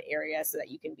have an area so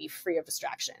that you can be free of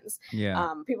distractions.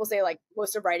 Yeah. People say like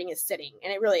most of writing is sitting,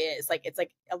 and it really is. Like it's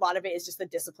like a lot of it is just the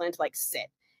discipline to like sit.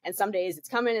 And some days it's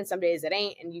coming and some days it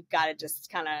ain't, and you've got to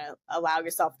just kind of allow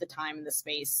yourself the time and the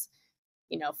space,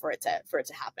 for it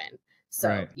to happen. So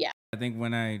right. Yeah, I think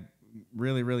when I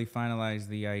really finalized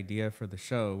the idea for the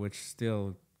show, which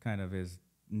still kind of is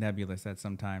nebulous at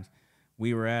sometimes,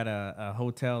 we were at a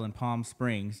hotel in Palm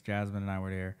Springs. Jasmine and I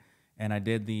were there, and I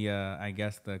did the I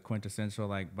guess the quintessential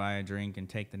like buy a drink and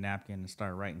take the napkin and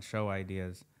start writing show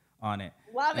ideas on it.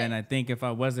 Love it. And I think if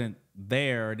I wasn't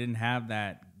there or didn't have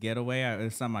that getaway,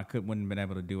 it's something I wouldn't have been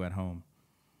able to do at home.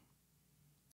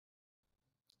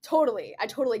 Totally. I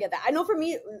totally get that. I know for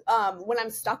me, when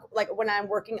I'm stuck, like when I'm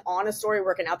working on a story,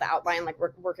 working out the outline, like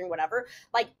working whatever,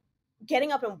 like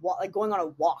getting up and going on a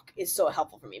walk is so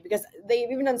helpful for me, because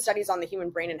they've even done studies on the human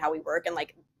brain and how we work, and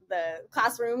like the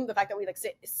classroom, the fact that we like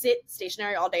sit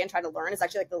stationary all day and try to learn is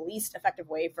actually like the least effective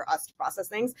way for us to process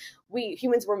things. We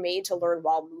humans were made to learn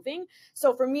while moving.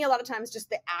 So for me, a lot of times just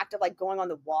the act of like going on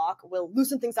the walk will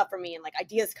loosen things up for me, and like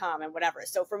ideas come and whatever.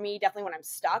 So for me, definitely when I'm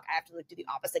stuck, I have to like do the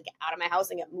opposite, get out of my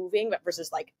house and get moving, but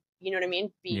versus like, you know what I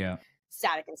mean? Being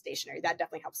static and stationary. That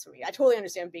definitely helps for me. I totally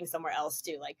understand being somewhere else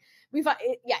too. Like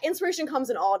inspiration comes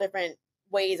in all different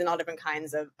ways and all different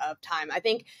kinds of time. I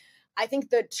think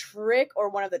the trick, or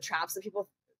one of the traps that people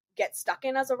get stuck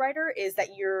in as a writer, is that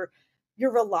you're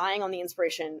relying on the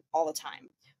inspiration all the time.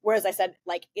 Whereas I said,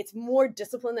 like, it's more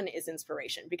discipline than it is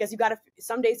inspiration, because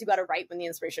some days you got to write when the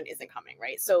inspiration isn't coming,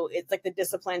 right? So it's like the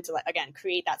discipline to, like, again,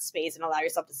 create that space and allow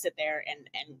yourself to sit there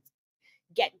and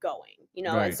get going,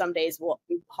 right. And some days will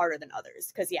be harder than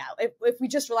others. Because if we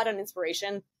just relied on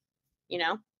inspiration,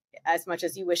 as much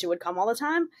as you wish it would come all the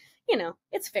time,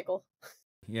 it's fickle.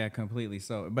 Yeah, completely.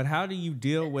 So, but how do you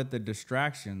deal with the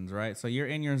distractions, right? So you're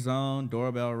in your zone,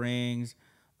 doorbell rings.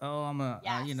 Oh,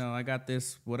 I got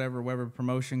this whatever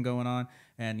promotion going on,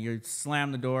 and you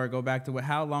slam the door, go back to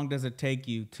how long does it take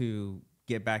you to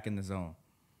get back in the zone?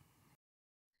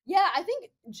 Yeah, I think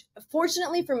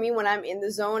fortunately for me, when I'm in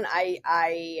the zone,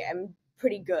 I am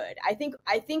pretty good. I think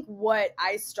what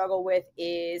I struggle with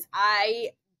is I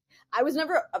was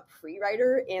never a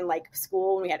pre-writer in like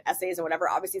school when we had essays and whatever.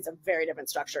 Obviously, it's a very different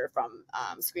structure from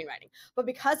screenwriting. But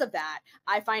because of that,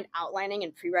 I find outlining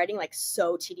and pre-writing like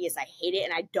so tedious. I hate it,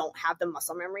 and I don't have the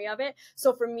muscle memory of it.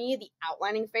 So for me, the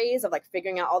outlining phase of like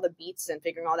figuring out all the beats and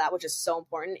figuring all that, which is so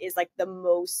important, is like the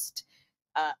most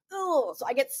so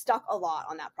I get stuck a lot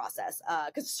on that process.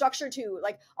 Because structure too,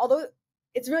 like, although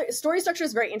it's really, story structure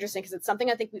is very interesting because it's something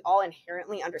I think we all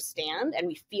inherently understand, and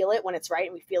we feel it when it's right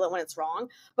and we feel it when it's wrong.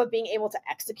 But being able to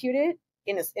execute it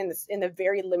in the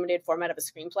very limited format of a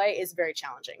screenplay is very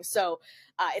challenging. So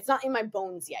it's not in my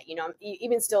bones yet.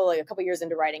 Even still, like a couple years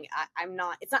into writing,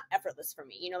 it's not effortless for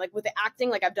me. Like with the acting,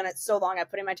 like I've done it so long, I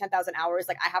put in my 10,000 hours.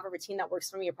 Like I have a routine that works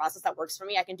for me, a process that works for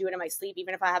me. I can do it in my sleep,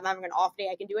 even if I'm having an off day.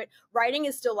 I can do it. Writing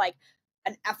is still like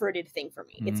an efforted thing for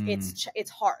me. It's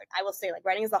hard. I will say, like,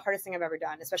 writing is the hardest thing I've ever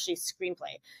done, especially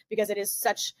screenplay, because it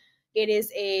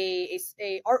is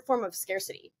a art form of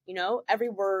scarcity. Every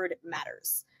word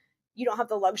matters. You don't have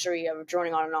the luxury of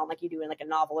droning on and on like you do in like a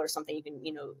novel or something. You can,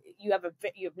 you have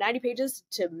 90 pages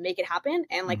to make it happen,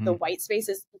 and like the white space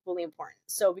is equally important.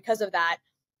 So because of that,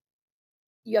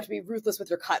 you have to be ruthless with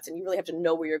your cuts, and you really have to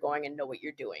know where you're going and know what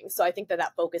you're doing. So I think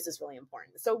that focus is really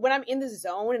important. So when I'm in the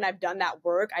zone and I've done that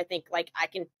work, I think like I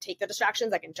can take the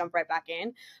distractions, I can jump right back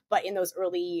in. But in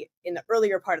the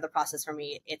earlier part of the process for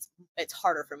me, it's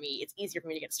harder for me. It's easier for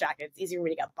me to get distracted. It's easier for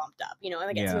me to get bumped up, and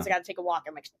like as soon as I got to take a walk,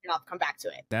 I'm like, I'll come back to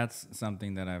it. That's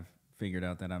something that I've figured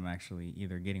out that I'm actually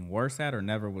either getting worse at or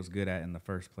never was good at in the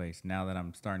first place. Now that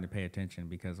I'm starting to pay attention,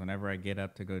 because whenever I get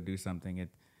up to go do something,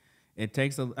 it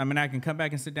takes I mean, I can come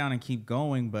back and sit down and keep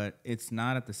going, but it's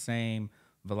not at the same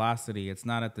velocity. It's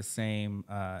not at the same,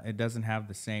 it doesn't have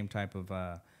the same type of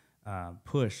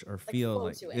push or feel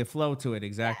like it flow to it.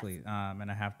 Exactly. Yes.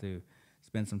 And I have to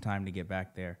spend some time to get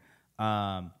back there.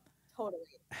 Totally.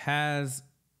 Has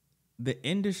the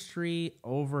industry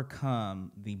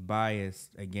overcome the bias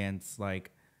against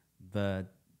like the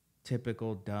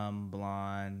typical dumb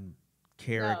blonde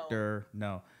character?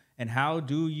 No. And how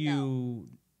do you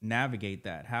navigate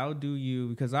that? How do you,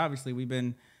 because obviously we've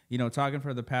been, talking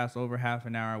for the past over half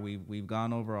an hour. We've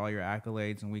gone over all your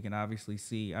accolades, and we can obviously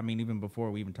see, I mean, even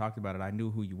before we even talked about it, I knew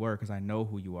who you were because I know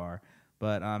who you are.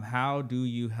 But how do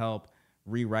you help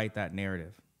rewrite that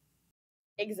narrative?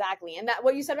 Exactly. And that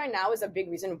what you said right now is a big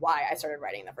reason why I started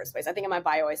writing in the first place. I think in my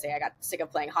bio, I say I got sick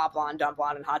of playing hot blonde, dumb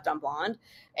blonde, and hot dumb blonde.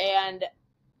 And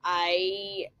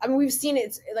I mean, we've seen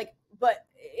it like, but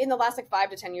in the last like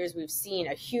 5 to 10 years, we've seen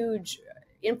a huge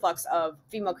influx of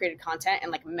female created content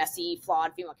and like messy,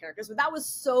 flawed female characters. But that was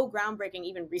so groundbreaking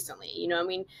even recently. I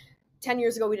mean, 10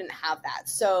 years ago, we didn't have that.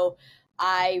 So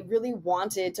I really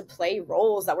wanted to play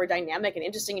roles that were dynamic and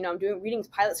interesting. I'm reading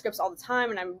pilot scripts all the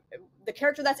time, and the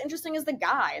character that's interesting is the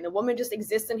guy, and the woman just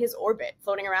exists in his orbit,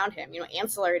 floating around him,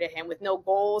 ancillary to him, with no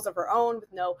goals of her own,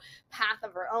 with no path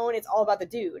of her own. It's all about the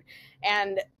dude.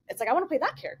 And it's like, I want to play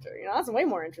that character, that's way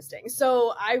more interesting.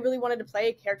 So I really wanted to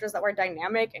play characters that were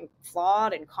dynamic and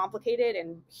flawed and complicated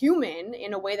and human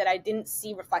in a way that I didn't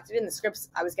see reflected in the scripts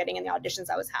I was getting and the auditions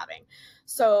I was having.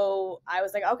 So I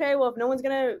was like, okay, well, if no one's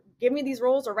going to give me these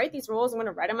roles or write these roles, I'm going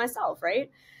to write them myself, right?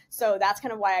 So that's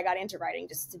kind of why I got into writing,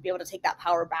 just to be able to take that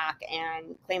power back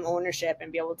and claim ownership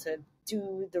and be able to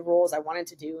do the roles I wanted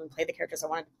to do and play the characters I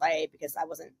wanted to play, because I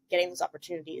wasn't getting those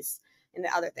opportunities in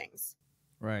the other things.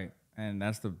 Right. And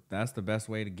that's the best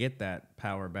way to get that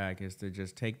power back, is to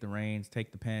just take the reins,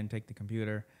 take the pen, take the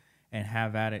computer, and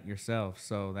have at it yourself.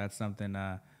 So that's something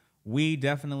we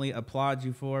definitely applaud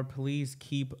you for. Please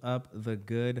keep up the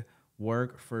good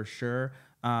work for sure.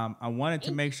 I wanted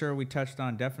to make sure we touched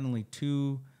on definitely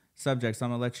 2 subjects. I'm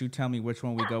going to let you tell me which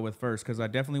one we go with first, because I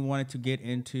definitely wanted to get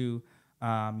into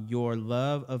your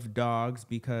love of dogs,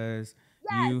 because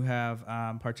you have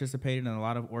participated in a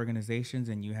lot of organizations,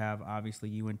 and you have, obviously,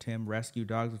 you and Tim rescue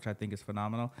dogs, which I think is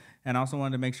phenomenal. And I also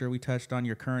wanted to make sure we touched on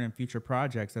your current and future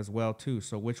projects as well, too.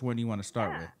 So which one do you want to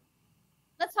start with?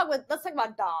 Let's talk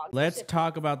about dogs. Let's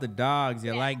talk about the dogs.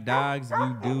 You like dogs.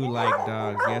 You do like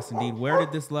dogs. Yes, indeed. Where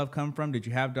did this love come from? Did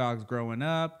you have dogs growing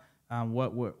up?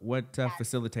 What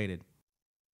facilitated?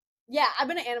 Yeah, I've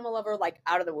been an animal lover like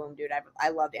out of the womb, dude. I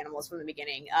loved animals from the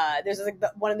beginning. There's like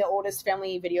one of the oldest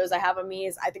family videos I have of me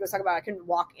is, I think it was talking about I couldn't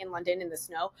walk in London in the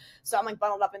snow, so I'm like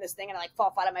bundled up in this thing and I like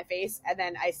fall flat on my face, and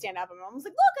then I stand up and my mom's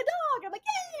like, "Look, a dog!" I'm like,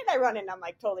 "Yay!" And I run in. And I'm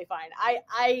like totally fine.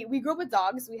 We grew up with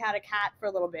dogs. We had a cat for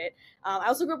a little bit. I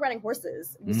also grew up riding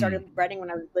horses. We started riding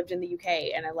when I lived in the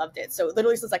UK, and I loved it. So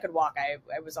literally since I could walk,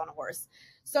 I was on a horse.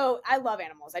 So I love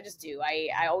animals. I just do.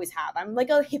 I always have. I'm like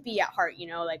a hippie at heart,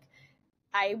 like.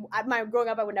 Growing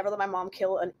up, I would never let my mom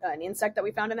kill an insect that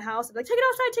we found in the house. I'd be like, take it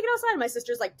outside. And my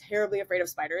sister's like terribly afraid of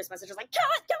spiders. My sister's like, kill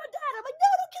it, Dad. I'm like, no,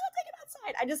 don't kill it, take it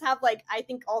outside. I just have like, I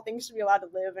think all things should be allowed to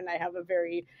live. And I have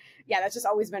that's just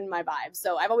always been my vibe.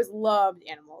 So I've always loved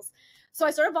animals. So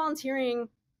I started volunteering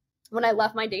when I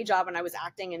left my day job and I was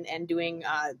acting and doing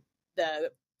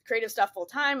the creative stuff full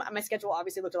time. My schedule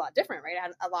obviously looked a lot different, right? I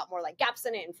had a lot more like gaps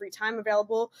in it and free time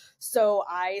available. So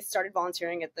I started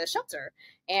volunteering at the shelter.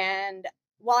 And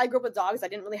while I grew up with dogs, I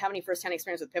didn't really have any firsthand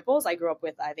experience with pit bulls. I grew up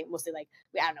with, I think, mostly like,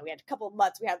 we had a couple of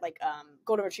mutts. We had like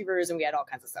golden retrievers, and we had all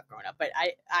kinds of stuff growing up. But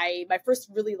my first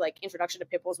really like introduction to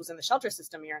pit bulls was in the shelter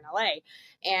system here in LA.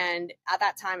 And at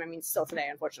that time, I mean, still today,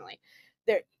 unfortunately,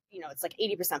 it's like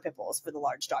 80% pit bulls for the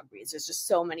large dog breeds. There's just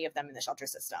so many of them in the shelter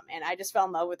system. And I just fell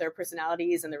in love with their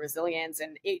personalities and their resilience.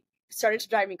 And it started to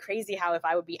drive me crazy how if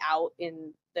I would be out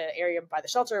in the area by the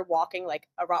shelter walking like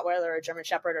a Rottweiler or a German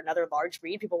Shepherd or another large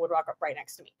breed, people would walk up right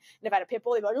next to me. And if I had a pit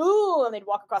bull, they'd be like, "Ooh," and they'd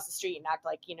walk across the street and act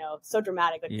like, so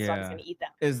dramatic, like the dog's going to eat them.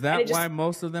 Is that why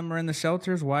most of them are in the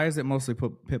shelters? Why is it mostly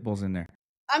put pit bulls in there?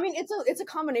 I mean, it's a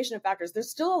combination of factors. There's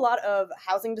still a lot of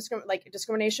housing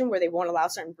discrimination where they won't allow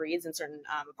certain breeds in certain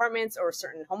apartments, or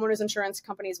certain homeowners insurance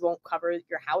companies won't cover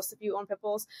your house if you own pit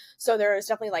bulls. So there is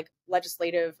definitely like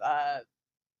legislative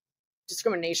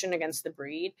discrimination against the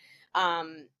breed.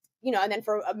 you know, and then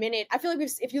for a minute, I feel like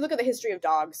if you look at the history of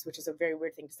dogs, which is a very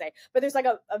weird thing to say, but there's like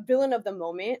a villain of the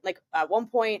moment. Like at one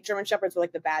point, German Shepherds were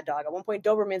like the bad dog. At one point,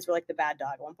 Dobermans were like the bad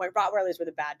dog. At one point, Rottweilers were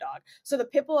the bad dog. So the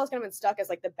pit bull has kind of been stuck as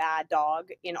like the bad dog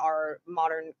in our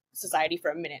modern society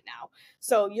for a minute now.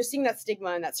 So you're seeing that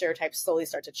stigma and that stereotype slowly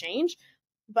start to change,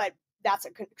 but that's a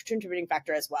contributing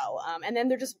factor as well. And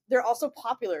then they're also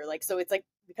popular. Like, so it's like,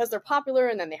 because they're popular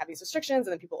and then they have these restrictions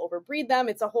and then people overbreed them.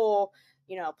 It's a whole,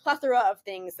 you know, plethora of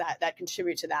things that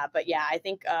contribute to that. But yeah, I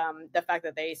think the fact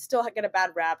that they still get a bad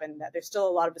rap and that there's still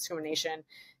a lot of discrimination,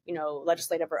 you know,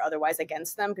 legislative or otherwise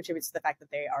against them contributes to the fact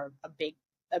that they are a big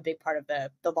part of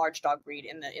the large dog breed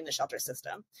in the shelter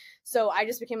system. So I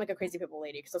just became like a crazy pit bull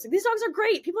lady because I was like, these dogs are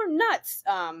great. People are nuts.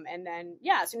 And then,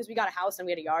 yeah, as soon as we got a house and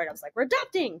we had a yard, I was like, we're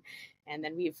adopting. And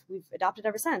then we've adopted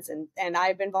ever since. And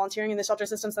I've been volunteering in the shelter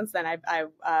system since then.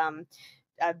 I've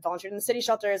volunteered in the city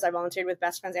shelters. I volunteered with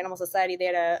Best Friends Animal Society. They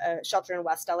had a shelter in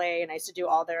West LA, and I used to do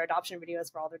all their adoption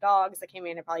videos for all their dogs that came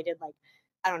in. I probably did like,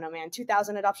 I don't know, man,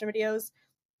 2,000 adoption videos.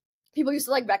 People used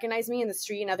to like recognize me in the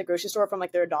street and at the grocery store from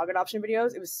like their dog adoption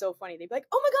videos. It was so funny. They'd be like,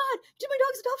 oh my God, you did my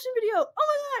dog's adoption video. Oh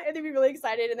my God. And they'd be really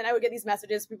excited. And then I would get these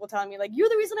messages, people telling me like, you're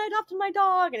the reason I adopted my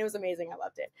dog. And it was amazing. I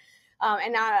loved it.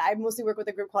 And now I mostly work with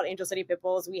a group called Angel City Pit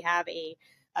Bulls. We have a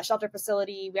shelter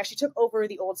facility. We actually took over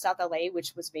the old South LA,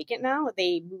 which was vacant now.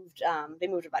 They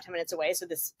moved about 10 minutes away. So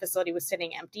this facility was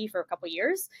sitting empty for a couple of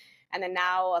years. And then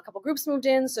now a couple groups moved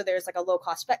in. So there's like a low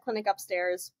cost vet clinic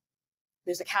upstairs.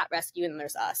 There's a cat rescue, and then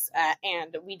there's us.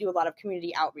 And we do a lot of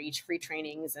community outreach, free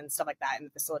trainings and stuff like that in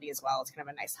the facility as well. It's kind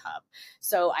of a nice hub.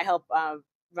 So I help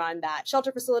run that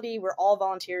shelter facility. We're all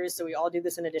volunteers, so we all do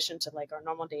this in addition to like our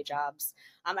normal day jobs.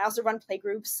 I also run play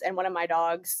groups, and one of my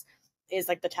dogs is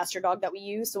like the tester dog that we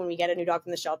use. So when we get a new dog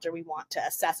from the shelter, we want to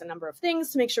assess a number of things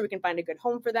to make sure we can find a good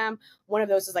home for them. One of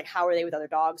those is like, how are they with other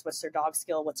dogs? What's their dog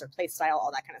skill? What's their play style?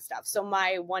 All that kind of stuff. So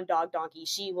my one dog, Donkey,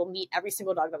 she will meet every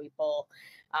single dog that we pull.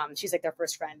 She's like their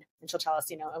first friend, and she'll tell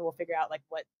us, you know, and we'll figure out like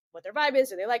what their vibe is.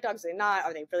 Do they like dogs? Are they not?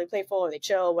 Are they really playful? Are they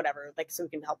chill? Whatever. Like, so we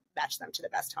can help match them to the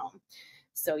best home.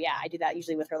 So yeah, I do that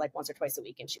usually with her like once or twice a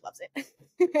week, and she loves it.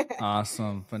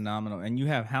 Awesome. Phenomenal. And you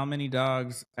have how many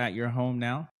dogs at your home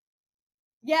now?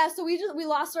 Yeah, so we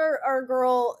lost our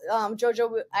girl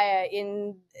Jojo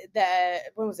in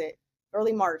when was it?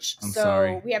 Early March. I'm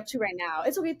sorry. We have 2 right now.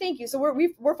 It's okay, thank you. So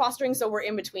we're fostering, so we're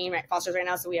in between fosters right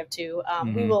now. So we have 2.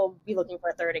 We will be looking for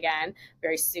a 3rd again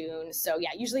very soon. So yeah,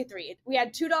 usually 3. We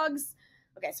had 2 dogs.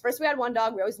 Okay, so first we had 1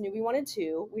 dog. We always knew we wanted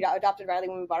 2. We adopted Riley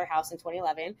when we bought our house in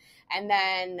 2011, and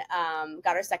then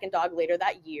got our 2nd dog later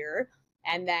that year.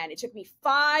 And then it took me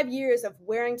 5 years of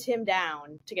wearing Tim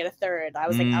down to get a 3rd. I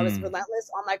was like, I was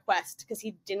relentless on my quest because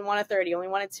he didn't want a 3rd. He only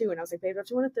wanted 2. And I was like, babe, don't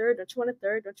you want a 3rd? Don't you want a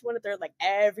 3rd? Don't you want a 3rd? Like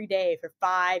every day for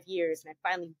 5 years. And I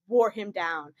finally wore him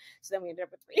down. So then we ended up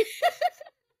with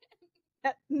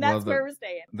 3. And that's where we're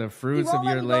staying. The fruits of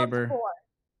your labor.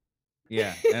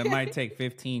 Yeah, it might take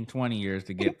 15, 20 years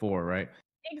to get 4, right?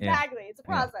 Exactly. Yeah. It's a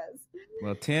process. Yeah.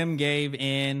 Well, Tim gave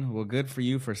in. Well, good for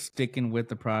you for sticking with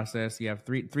the process. You have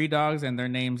three dogs, and their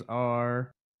names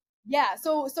are. Yeah.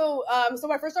 So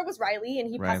my first dog was Riley, and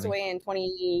he passed away in a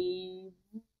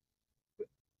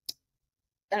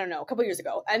couple years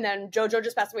ago. And then Jojo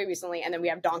just passed away recently, and then we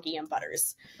have Donkey and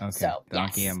Butters. Okay. So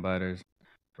Donkey and Butters.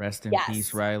 Rest in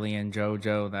peace, Riley and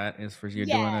Jojo. That is for you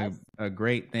doing a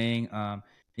great thing.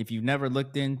 If you've never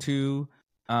looked into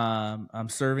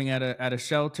serving at a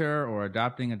shelter or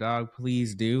adopting a dog,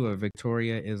 please do.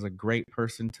 Victoria is a great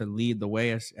person to lead the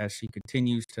way as she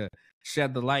continues to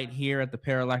shed the light here at the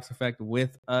Parallax Effect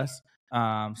with us.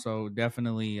 So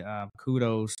definitely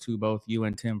kudos to both you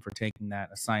and Tim for taking that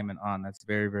assignment on. That's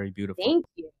very, very beautiful. Thank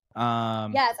you.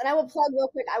 Yes, and I will plug real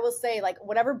quick. I will say, like,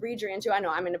 whatever breed you're into, I know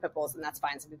I'm into pit bulls, and that's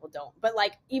fine. Some people don't, but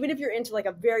like, even if you're into like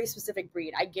a very specific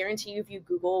breed, I guarantee you, if you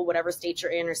Google whatever state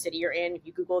you're in or city you're in, if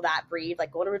you Google that breed,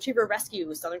 like Golden Retriever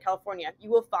Rescue, Southern California, you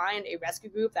will find a rescue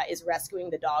group that is rescuing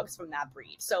the dogs from that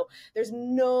breed. So there's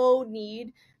no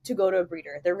need to go to a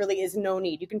breeder. There really is no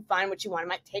need. You can find what you want. It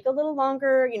might take a little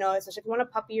longer, you know, especially if you want a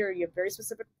puppy or you have very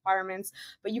specific requirements,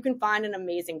 but you can find an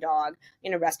amazing dog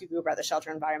in a rescue group or the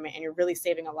shelter environment, and you're really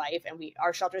saving a life. And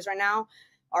our shelters right now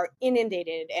are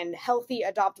inundated, and healthy,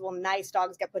 adoptable, nice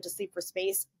dogs get put to sleep for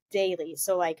space daily.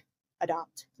 So like,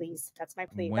 adopt, please. That's my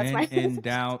plea. When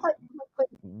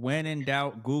in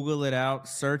doubt, Google it out,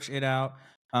 search it out.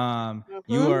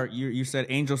 You said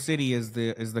Angel City is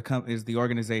the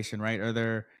organization, right? Are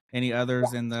there any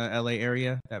others in the LA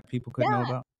area that people could know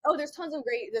about? Oh, there's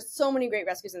so many great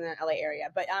rescues in the LA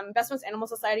area, but Best Friends Animal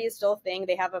Society is still a thing.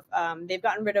 They have they've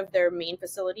gotten rid of their main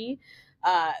facility.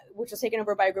 which was taken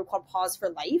over by a group called Pause for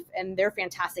Life, and they're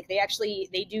fantastic.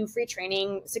 They do free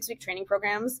training, 6-week training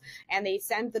programs, and they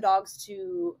send the dogs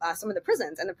to some of the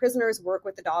prisons, and the prisoners work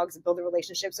with the dogs and build a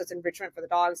relationship. So it's enrichment for the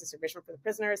dogs, it's enrichment for the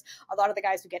prisoners. A lot of the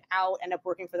guys who get out end up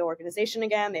working for the organization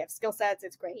again. They have skill sets.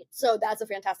 It's great. So that's a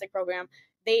fantastic program.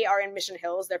 They are in Mission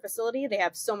Hills, their facility. They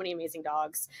have so many amazing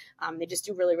dogs. They just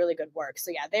do really, really good work. So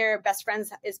yeah, their Best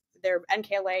Friends is their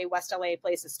NKLA West LA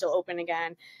place is still open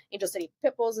again. Angel City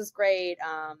Pitbulls is great.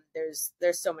 There's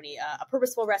so many. A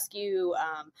Purposeful Rescue,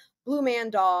 Blue Man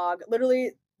Dog.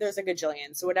 Literally, there's a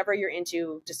gajillion. So whatever you're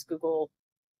into, just Google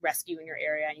rescue in your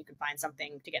area and you can find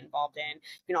something to get involved in.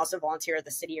 You can also volunteer at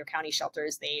the city or county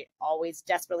shelters. They always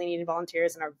desperately need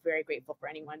volunteers and are very grateful for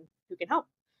anyone who can help.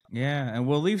 Yeah, and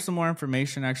we'll leave some more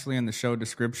information actually in the show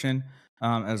description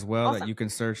as well. Awesome. That you can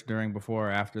search during, before,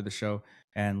 or after the show,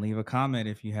 and leave a comment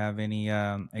if you have any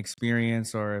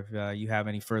experience or if you have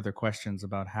any further questions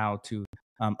about how to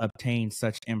obtain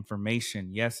such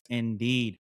information. Yes,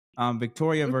 indeed.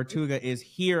 Victoria Vertuga is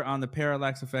here on the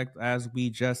Parallax Effect, as we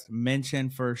just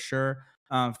mentioned, for sure.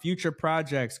 Future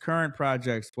projects, current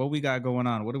projects, what we got going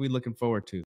on? What are we looking forward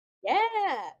to?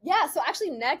 Yeah. So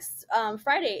actually next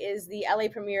Friday is the LA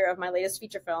premiere of my latest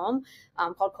feature film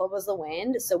called Cold Was the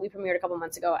Wind. So we premiered a couple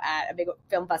months ago at a big horror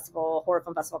film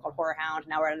festival called Horror Hound.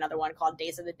 Now we're at another one called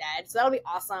Days of the Dead. So that'll be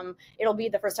awesome. It'll be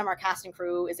the first time our cast and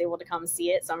crew is able to come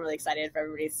see it. So I'm really excited for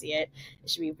everybody to see it. It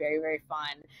should be very, very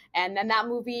fun. And then that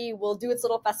movie will do its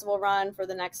little festival run for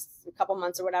the next couple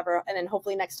months or whatever. And then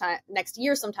hopefully next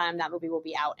year sometime, that movie will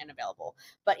be out and available.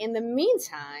 But in the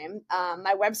meantime,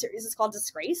 my web series is called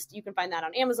DisGraced. You can find that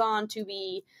on Amazon,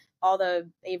 Tubi, all the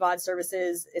AVOD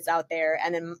services. It's out there.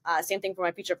 And then same thing for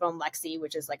my feature film, Lexi,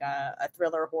 which is like a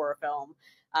thriller horror film.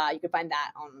 You can find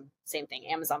that on same thing,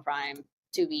 Amazon Prime,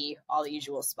 Tubi, all the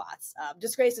usual spots.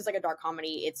 DisGraced is like a dark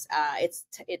comedy. It's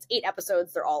 8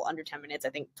 episodes. They're all under 10 minutes. I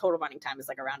think total running time is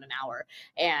like around an hour.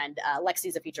 And Lexi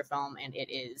is a feature film, and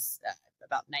it is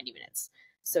about 90 minutes.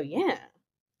 So yeah.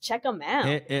 Check them out.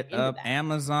 Hit it up.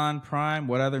 Amazon Prime.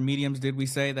 What other mediums did we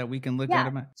say that we can look at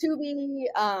them at? Tubi.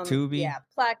 Tubi. Yeah.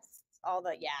 Plex. All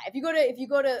the If you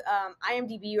go to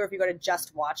IMDb or if you go to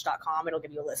justwatch.com, it'll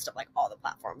give you a list of like all the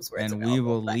platforms where it's available. And we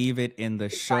will leave it in the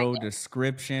show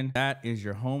description. That is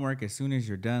your homework. As soon as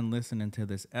you're done listening to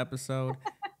this episode,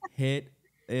 hit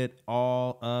it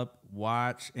all up.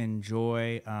 Watch,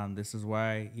 enjoy. This is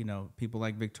why people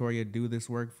like Victoria do this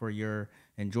work, for your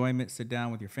enjoyment. Sit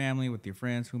down with your family, with your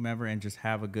friends, whomever, and just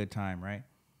have a good time, right?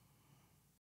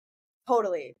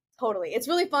 Totally. It's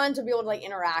really fun to be able to like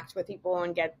interact with people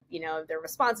and get their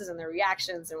responses and their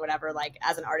reactions and whatever. Like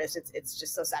as an artist, it's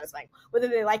just so satisfying, whether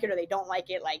they like it or they don't like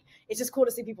it. Like it's just cool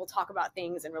to see people talk about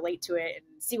things and relate to it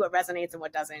and see what resonates and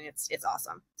what doesn't. It's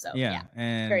awesome. So yeah,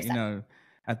 and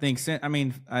I think,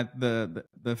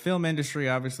 the film industry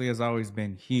obviously has always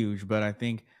been huge, but I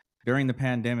think during the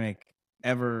pandemic,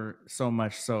 ever so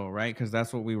much so, right? Because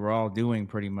that's what we were all doing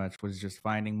pretty much, was just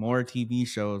finding more TV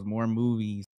shows, more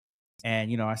movies.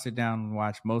 And, I sit down and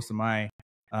watch most of my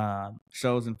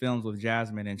shows and films with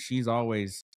Jasmine, and she's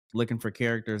always looking for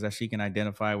characters that she can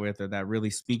identify with or that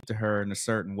really speak to her in a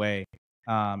certain way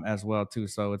as well, too.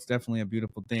 So it's definitely a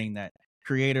beautiful thing that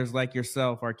creators like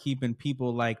yourself are keeping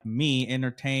people like me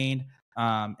entertained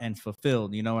and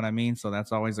fulfilled. You know what I mean? So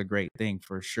that's always a great thing,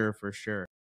 for sure.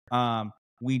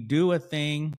 We do a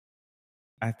thing,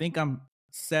 I think I'm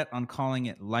set on calling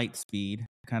it light speed,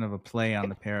 kind of a play on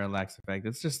the Parallax Effect.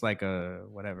 It's just like a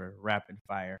whatever, rapid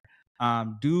fire.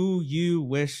 Do you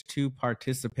wish to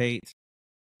participate?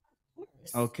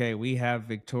 Okay, we have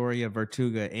Victoria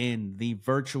Vertuga in the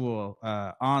virtual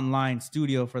online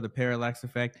studio for the Parallax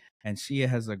Effect, and she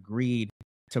has agreed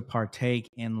to partake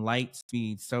in light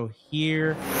speed. So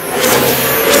here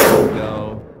we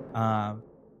go.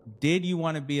 Did you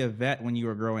want to be a vet when you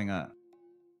were growing up?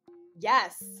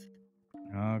 Yes.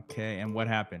 Okay, and what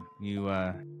happened? You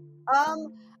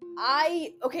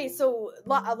so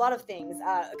a lot of things,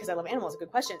 because I love animals.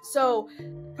 Good question. So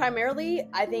primarily,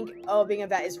 I think being a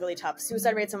vet is really tough.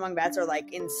 Suicide rates among vets are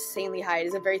like insanely high. It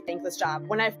is a very thankless job.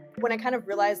 When I kind of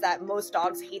realized that most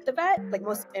dogs hate the vet, like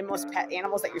most pet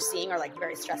animals that you're seeing are like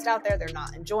very stressed out there. They're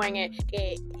not enjoying it.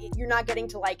 You're not getting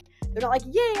to like, they're not like,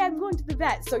 yay, I'm going to the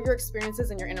vet. So your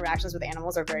experiences and your interactions with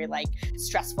animals are very like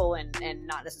stressful and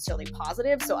not necessarily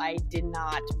positive. So I did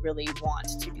not really want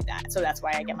to do that. So that's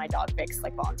why I get my dog fix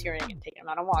like volunteer volunteering and taking them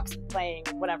out on walks and playing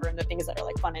and whatever, and the things that are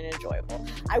like fun and enjoyable.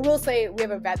 I will say we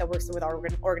have a vet that works with our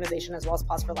organization as well as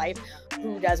Pause for Life,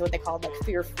 who does what they call like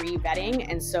fear-free vetting,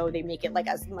 and so they make it like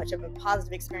as much of a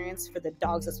positive experience for the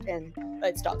dogs and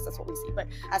it's dogs, that's what we see, but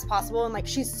as possible. And like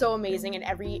she's so amazing, and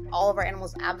all of our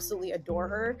animals absolutely adore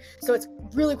her, so it's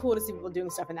really cool to see people doing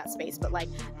stuff in that space. But like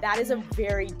that is a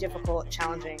very difficult,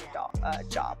 challenging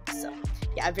job. So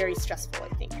yeah, very stressful,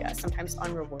 I think, sometimes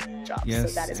unrewarding job.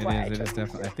 Yes, so that is it why is. It is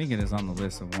definitely. I think it is on the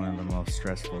list of one of the most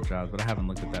stressful jobs, but I haven't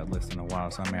looked at that list in a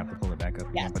while, so I may have to pull it back up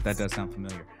again. But that does sound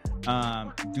familiar.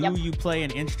 Do you play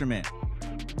an instrument?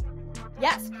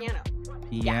 Yes, piano.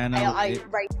 Piano. Yeah, I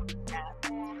write.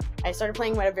 I started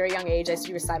playing at a very young age. I used to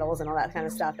do recitals and all that kind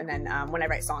of stuff. And then when I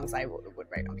write songs, I would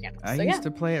write on piano. I used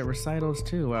to play at recitals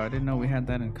too. Wow, I didn't know we had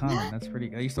that in common. That's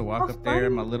pretty. I used to walk up there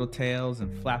in my little tails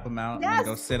and flap them out and then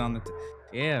go sit on the.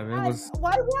 Yeah, it was.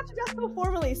 Why do we have to dress so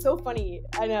formally? So funny.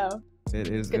 I know. It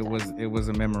is. It was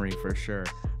a memory for sure.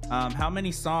 How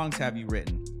many songs have you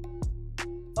written?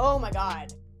 Oh my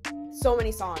God. So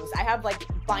many songs. I have like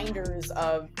binders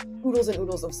of oodles and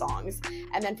oodles of songs.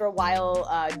 And then for a while,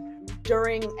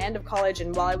 during end of college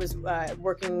and while I was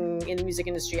working in the music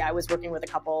industry, I was working with a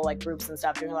couple like groups and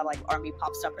stuff, doing a lot of like R&B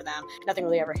pop stuff for them. Nothing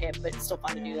really ever hit, but it's still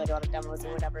fun to do, like a lot of demos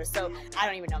and whatever. So I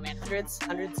don't even know, man. Hundreds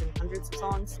and hundreds of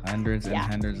songs. Hundreds and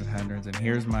hundreds. And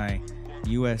here's my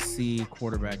USC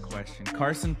quarterback question: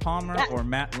 Carson Palmer or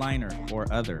Matt Leinart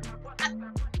or other?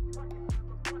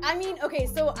 I mean, okay,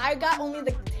 so I got only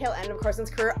the tail end of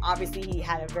Carson's career. Obviously, he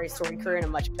had a very storied career and a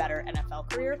much better NFL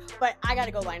career, but I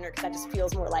gotta go Leinart because that just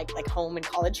feels more like home and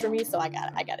college for me. So I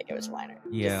gotta give it to Leinart.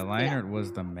 Yeah, Leinart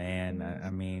was the man.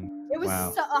 I mean, it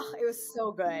was it was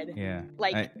so good. Yeah,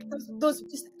 like those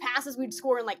just passes we'd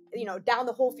score in like down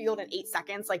the whole field in 8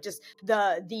 seconds. Like just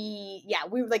we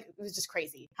like it was just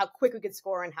crazy how quick we could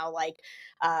score and how like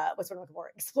what's what I'm looking for,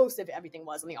 explosive everything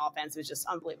was on the offense. It was just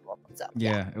unbelievable. So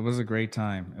yeah, it was a great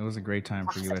time. It was a great time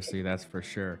for USC, that's for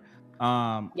sure.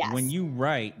 Yes. When you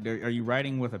write, are you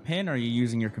writing with a pen or are you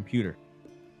using your computer?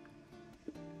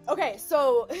 Okay,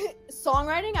 so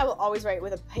songwriting, I will always write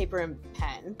with a paper and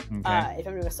pen if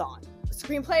I'm doing a song.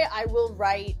 Screenplay, I will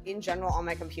write in general on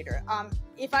my computer.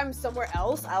 If I'm somewhere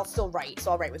else, I'll still write,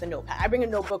 so I'll write with a notepad. I bring a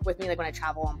notebook with me, like when I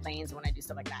travel on planes and when I do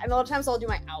stuff like that. And a lot of times I'll do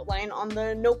my outline on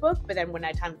the notebook, but then when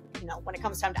it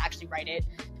comes time to actually write it,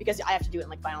 because I have to do it in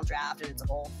like final draft and it's a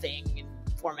whole thing and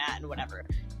format and whatever,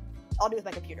 I'll do it with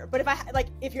my computer. But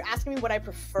if you're asking me what I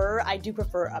prefer, I do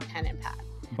prefer a pen and pad.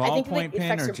 Ballpoint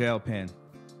pen or gel pen?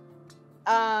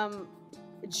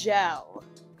 Gel.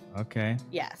 Okay.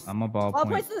 Yes. I'm a ballpoint.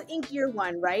 Ballpoint's the inkier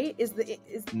one, right?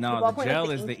 No, the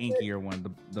gel is the inkier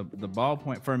one. The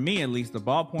ballpoint, for me at least, the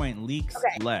ballpoint leaks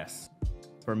less.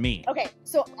 For me. Okay,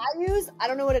 so I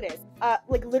don't know what it is.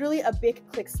 Like literally a Bic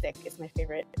click stick is my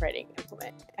favorite writing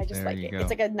implement. I just like it. It's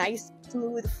like a nice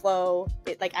smooth flow.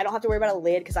 I don't have to worry about a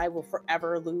lid because I will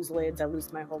forever lose lids.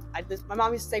 My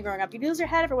mom used to say growing up, you'd lose your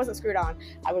head if it wasn't screwed on.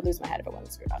 I would lose my head if it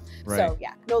wasn't screwed on. Right. So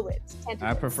yeah, no lids.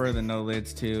 I prefer the no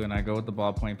lids too, and I go with the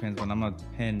ballpoint pens. When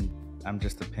I'm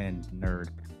just a pen nerd.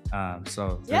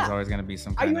 So there's always going to be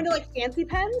some kind Are you into like fancy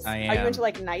pens? I am. Are you into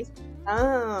like nice?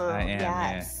 Oh, I am.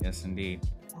 Yes. Yes, indeed.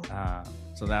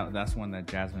 So that's one that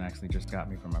Jasmine actually just got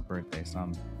me for my birthday. So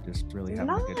I'm just really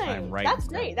having a good time writing. That's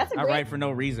great. I write for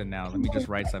no reason now. Let me just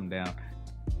write something down.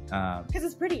 Because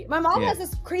it's pretty. My mom has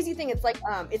this crazy thing. It's like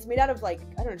it's made out of like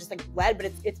I don't know, just like lead,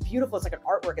 but it's beautiful. It's like an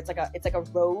artwork. It's like a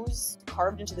rose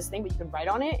carved into this thing, but you can write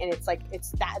on it, and it's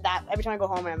that. Every time I go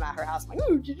home and I'm at her house, I'm like,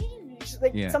 ooh,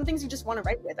 some things you just want to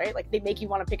write with, right? Like they make you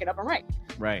want to pick it up and write.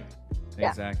 Right.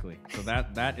 Exactly. So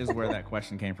that is where that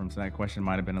question came from. So that question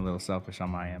might have been a little selfish on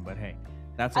my end, but hey,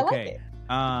 that's okay.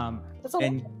 I like it. That's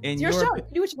it's your show. You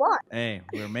can do what you want. Hey,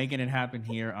 we're making it happen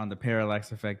here on the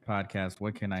Parallax Effect Podcast.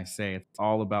 What can I say? It's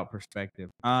all about perspective.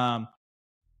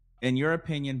 In your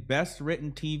opinion, best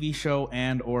written TV show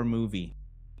and or movie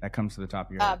that comes to the top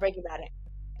of your head? Breaking Bad.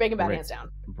 Breaking Bad, hands down.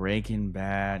 Breaking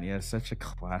Bad, such a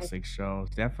classic show.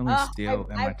 Definitely still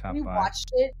in my top 5.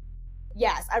 Watched it.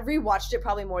 Yes, I've rewatched it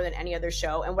probably more than any other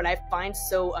show, and what I find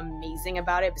so amazing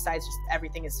about it, besides just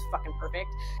everything is fucking perfect,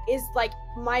 is like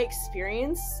my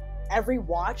experience. Every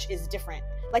watch is different.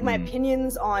 Like my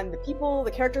opinions on the people,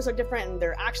 the characters are different, and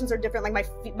their actions are different. Like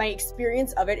my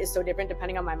experience of it is so different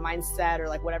depending on my mindset or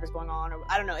like whatever's going on, or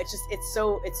I don't know. It's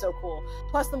so cool.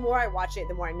 Plus, the more I watch it,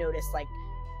 the more I notice like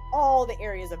all the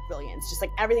areas of brilliance, just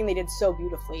like everything they did so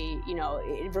beautifully,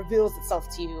 it reveals itself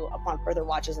to you upon further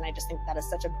watches. And I just think that is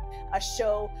such a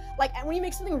show, like, and when you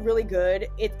make something really good,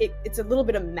 it's a little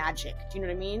bit of magic. Do you know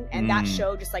what I mean? And that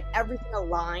show, just like everything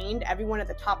aligned, everyone at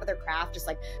the top of their craft, just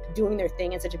like doing their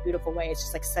thing in such a beautiful way. It's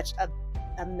just like such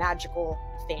a a magical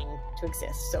thing to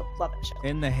exist. So love that show.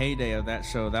 In the heyday of that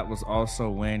show, that was also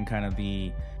when kind of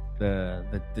the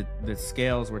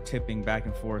scales were tipping back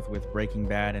and forth with Breaking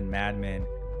Bad and Mad Men.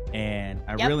 And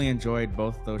I really enjoyed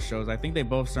both of those shows. I think they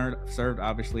both served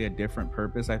obviously a different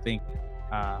purpose. I think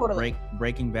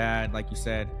Breaking Bad, like you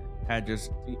said,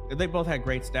 they both had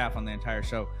great staff on the entire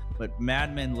show, but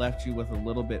Mad Men left you with a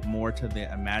little bit more to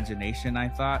the imagination, I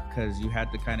thought, because you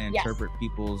had to kind of interpret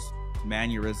people's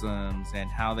mannerisms and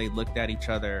how they looked at each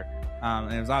other.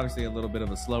 And it was obviously a little bit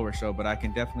of a slower show, but I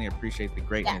can definitely appreciate the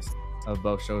greatness of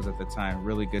both shows at the time.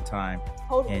 Really good time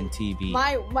in TV.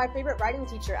 My favorite writing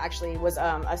teacher actually was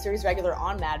a series regular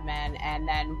on Mad Men, and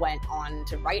then went on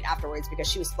to write afterwards because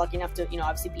she was lucky enough to,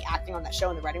 obviously be acting on that show,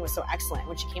 and the writing was so excellent.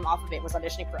 When she came off of it and was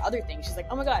auditioning for other things, she's like,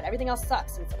 oh my god, everything else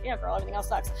sucks. And it's like, yeah, girl, everything else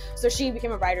sucks. So she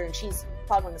became a writer, and she's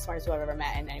probably one of the smartest people I've ever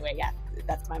met. And anyway,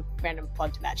 that's my random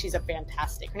plug to that. She's a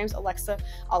fantastic. Her name's Alexa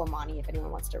Alamani, if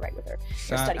anyone wants to write with her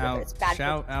or study with her. It's bad.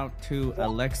 Shout out to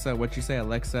Alexa. What'd you say,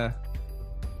 Alexa?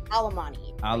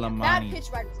 Alamani. Bad pitch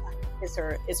writer's class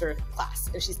is her class,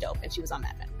 and she's dope, and she was on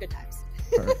Mad Men. Good times.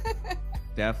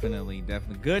 Definitely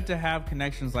good to have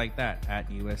connections like that at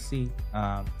USC.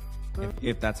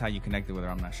 If that's how you connected with her,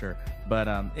 I'm not sure, but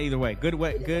either way, good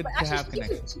to have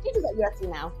connections. She teaches at USC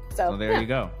now, so there you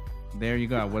go.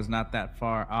 I was not that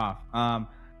far off.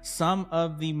 Some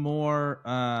of the more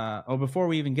before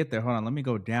we even get there, hold on, let me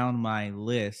go down my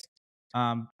list.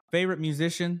 Favorite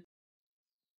musician?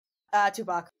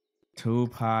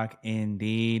 Tupac,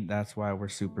 indeed. That's why we're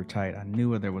super tight. I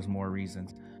knew there was more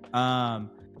reasons.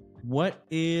 What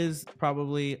is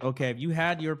probably if you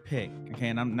had your pick,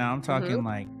 and I'm talking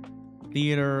like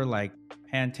theater, like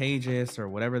Pantages or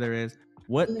whatever there is.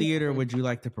 What theater would you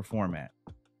like to perform at?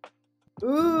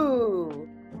 Ooh,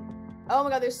 oh my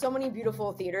god, there's so many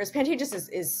beautiful theaters. Pantages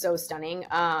is so stunning.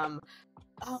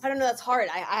 I don't know, that's hard.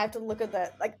 I have to look at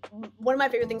the, like, one of my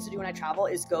favorite things to do when I travel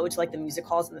is go to like the music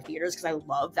halls and the theaters, because I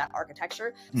love that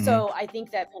architecture. So I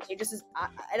think that Pantages is,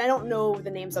 and I don't know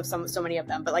the names of so many of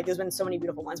them, but like there's been so many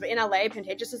beautiful ones. But in LA,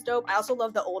 Pantages is dope. I also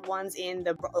love the old ones in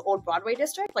the old Broadway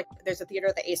district. Like there's a theater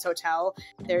at the Ace Hotel,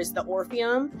 there's the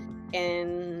Orpheum,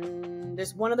 and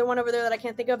there's one other one over there that I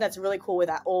can't think of that's really cool with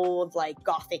that old like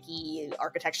gothic-y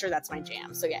architecture. That's my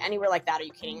jam. So yeah, anywhere like that, are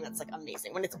you kidding? That's like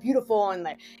amazing when it's beautiful and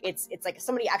like it's like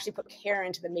somebody actually put care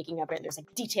into the making of it. There's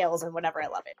like details and whatever. I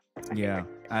love it. Yeah,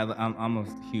 I'm a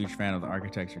huge fan of the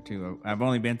architecture too. I've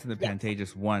only been to the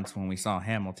Pantages once when we saw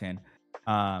Hamilton.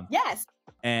 Yes.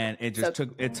 And it just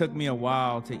took me a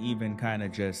while to even kind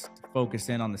of just focus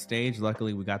in on the stage.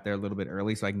 Luckily, we got there a little bit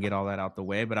early so I can get all that out the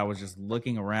way. But I was just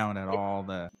looking around at all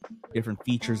the different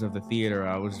features of the theater.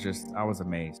 I was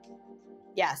amazed.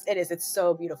 Yes, it is. It's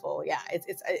so beautiful. Yeah, it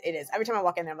is. Every time I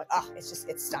walk in there, I'm like, oh, it's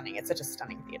stunning. It's such a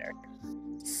stunning theater.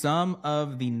 Some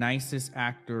of the nicest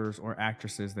actors or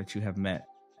actresses that you have met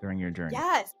during your journey.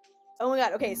 Yes. Oh my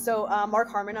god. Okay, so Mark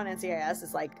Harmon on NCIS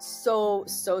is like so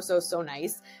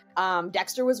nice.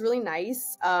 Dexter was really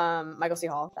nice. Michael C.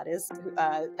 Hall, that is.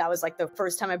 That was like the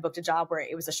first time I booked a job where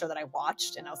it was a show that I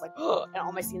watched, and I was like, oh, and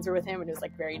all my scenes were with him, and it was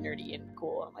like very nerdy and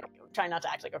cool. I'm like trying not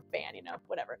to act like a fan,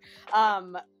 whatever.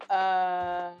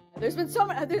 There's been so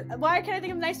many. Why can't I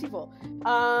think of nice people?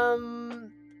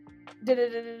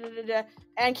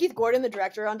 And Keith Gordon, the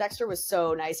director on Dexter, was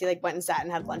so nice. He like went and sat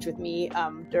and had lunch with me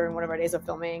during one of our days of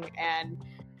filming, and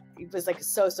he was like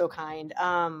so kind.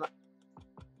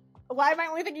 Why am I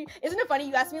only thinking? Isn't it funny?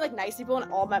 You ask me like nice people,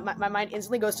 and all my mind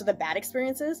instantly goes to the bad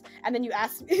experiences, and then you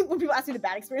ask when people ask me the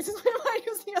bad experiences, my mind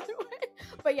goes the other way.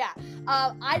 But yeah,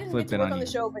 I didn't get to work on the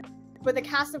show, but the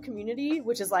cast of Community,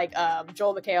 which is like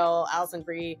Joel McHale, Alison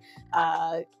Brie,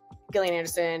 Gillian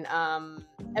Anderson,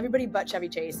 everybody but Chevy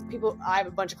Chase. I have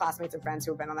a bunch of classmates and friends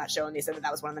who have been on that show, and they said that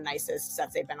was one of the nicest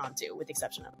sets they've been on too, with the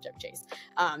exception of Chevy Chase.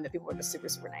 That people were just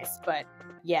super nice. But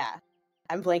yeah,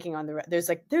 I'm blanking on there's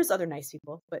other nice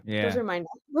people, but those are my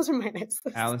nice.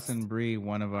 Alison Brie,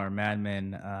 one of our Mad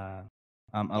Men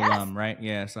alum, right?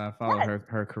 Yeah, so I follow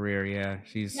her career. Yeah,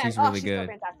 she's really good.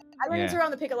 So fantastic. I ran into her on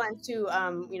the picket line too,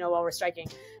 while we're striking,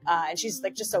 and she's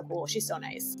like just so cool. She's so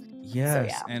nice.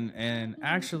 Yes, so, yeah. and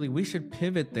actually we should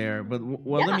pivot there, but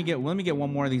let me get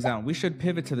one more of these out. We should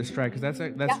pivot to the strike, because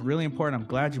that's really important. I'm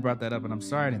glad you brought that up, and I'm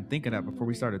sorry I didn't think of that before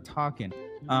we started talking.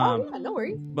 No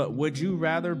worries. But would you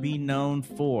rather be known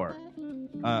for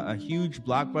a huge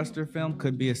blockbuster film,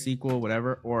 could be a sequel,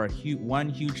 whatever, or one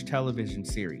huge television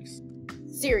series?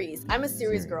 I'm a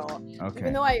series girl. Okay.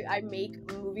 Even though I make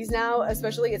movies now,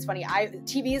 especially. It's funny.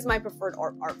 TV is my preferred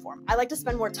art form. I like to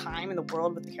spend more time in the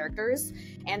world with the characters,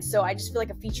 and so I just feel like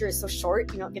a feature is so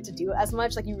short. You don't get to do as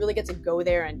much. Like, you really get to go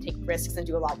there and take risks and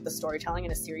do a lot with the storytelling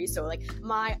in a series. So like,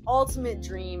 my ultimate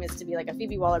dream is to be like a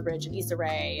Phoebe Waller-Bridge, an Issa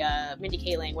Rae, Mindy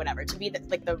Kaling, whatever. To be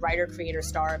the writer, creator,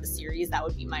 star of a series. That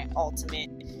would be my ultimate.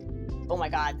 Oh my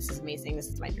God, this is amazing. This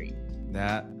is my dream.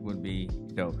 That would be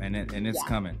dope, and it's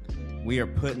coming. We are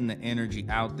putting the energy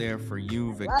out there for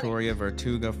you, Victoria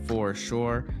Vertuga, for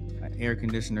sure. Air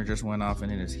conditioner just went off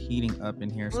and it is heating up in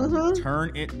here, so I'm gonna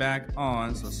turn it back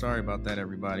on. So sorry about that,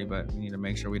 everybody, but we need to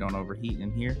make sure we don't overheat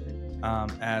in here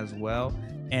as well.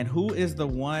 And who is the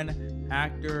one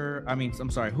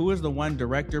who is the one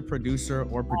director, producer,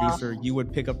 or producer you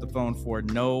would pick up the phone for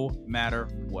no matter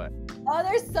what? Oh,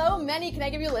 there's so many. Can I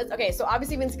give you a list? Okay, so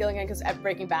obviously Vince Gilligan, because at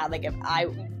Breaking Bad, like,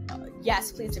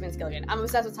 yes, please, to Vince Gilligan. I'm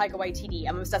obsessed with Taika Waititi.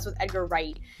 I'm obsessed with Edgar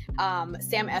Wright,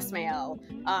 Sam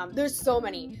Esmail. There's so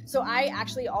many. So I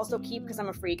actually also keep, because I'm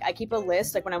a freak, I keep a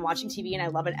list, like when I'm watching TV and I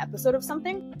love an episode of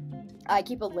something, I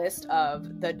keep a list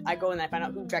I go and I find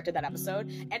out who directed that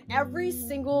episode. And every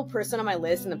single person on my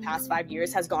list in the past 5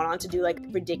 years has gone on to do like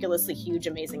ridiculously huge,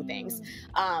 amazing things.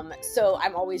 So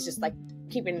I'm always just like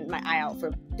keeping my eye out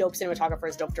for dope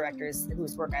cinematographers, dope directors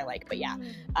whose work I like. But yeah,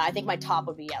 I think my top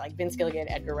would be like Vince Gilligan,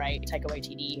 Edgar Wright, Taika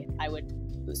Waititi. I would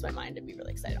lose my mind and be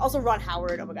really excited. Also Ron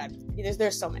Howard. Oh my God,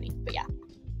 there's so many. But yeah.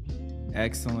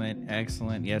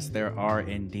 Excellent. Yes, there are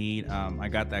indeed. I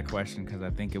got that question because I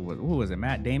think it was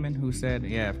Matt Damon who said,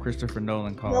 yeah, if Christopher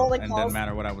Nolan called, and it doesn't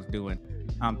matter what I was doing,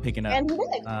 I'm picking up. And he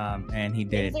did. And he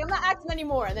did. He's like, I'm not acting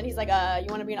anymore. And then he's like, you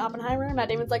want to be an Oppenheimer? And Matt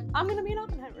Damon's like, I'm going to be an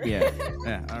Oppenheimer.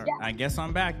 Yeah. I guess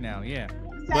I'm back now. Yeah.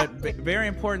 Exactly. But very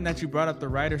important that you brought up the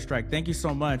writer's strike. Thank you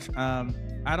so much.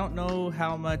 I don't know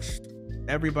how much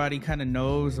everybody kind of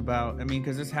knows about,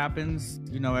 because this happens,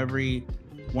 every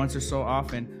once or so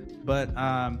often. But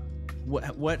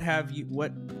what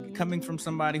coming from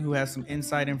somebody who has some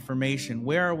inside information,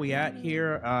 where are we at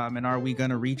here? And are we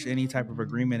going to reach any type of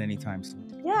agreement anytime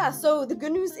soon? Yeah, so the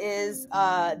good news is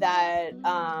that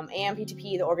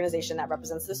AMPTP, the organization that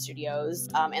represents the studios,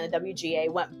 and the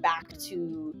WGA went back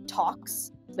to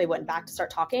talks. They went back to start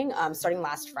talking starting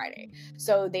last Friday.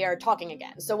 So they are talking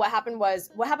again. So what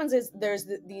happens is there's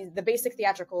the basic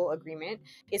theatrical agreement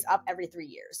is up every 3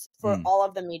 years for all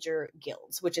of the major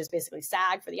guilds, which is basically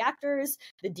SAG for the actors,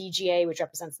 the DGA, which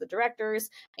represents the directors,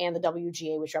 and the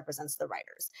WGA, which represents the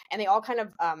writers. And they all kind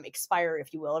of expire,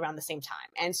 if you will, around the same time.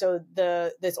 And so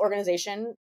this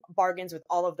organization bargains with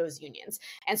all of those unions.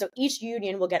 And so each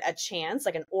union will get a chance,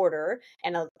 like an order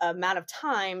and a amount of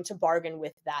time to bargain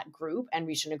with that group and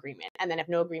reach an agreement. And then if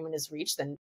no agreement is reached,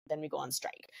 then we go on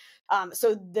strike.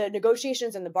 So the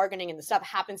negotiations and the bargaining and the stuff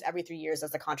happens every 3 years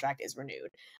as the contract is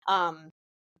renewed.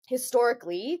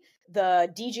 Historically,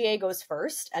 the DGA goes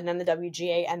first, and then the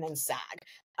WGA, and then SAG.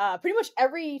 Pretty much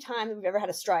every time that we've ever had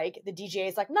a strike, the DGA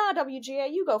is like, nah,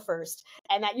 WGA, you go first.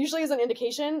 And that usually is an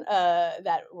indication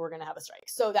that we're going to have a strike.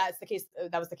 So that's the case.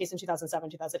 That was the case in 2007,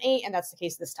 2008. And that's the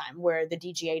case this time, where the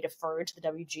DGA deferred to the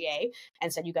WGA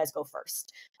and said, you guys go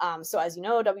first. So as you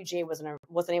know, WGA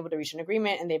wasn't able to reach an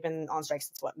agreement, and they've been on strike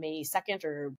since May 2nd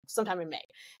or sometime in May.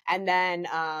 And then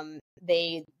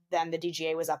then the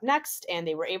DGA was up next, and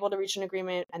they were able to reach an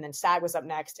agreement, and then SAG was up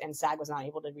next, and SAG was not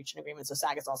able to reach an agreement. So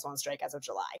SAG is also on strike as of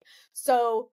July.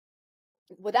 So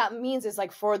what that means is,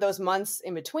 like, for those months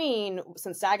in between,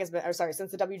 since the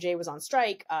WGA was on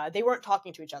strike, they weren't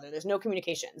talking to each other. There's no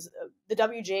communications. The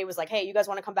WGA was like, hey, you guys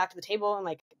want to come back to the table and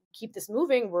like keep this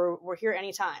moving? We're here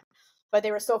anytime. But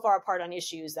they were so far apart on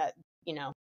issues that,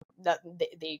 that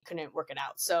they couldn't work it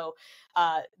out. So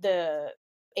the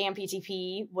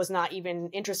AMPTP was not even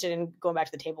interested in going back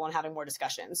to the table and having more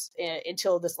discussions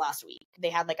until this last week. They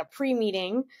had like a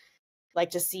pre-meeting,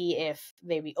 like to see if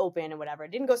they'd be open and whatever.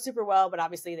 It didn't go super well, but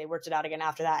obviously they worked it out again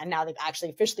after that. And now they've actually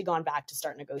officially gone back to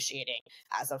start negotiating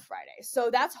as of Friday. So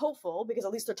that's hopeful, because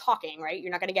at least they're talking, right?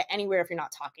 You're not going to get anywhere if you're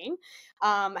not talking.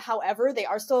 However,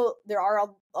 there are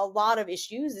a lot of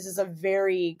issues. This is a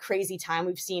very crazy time.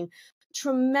 We've seen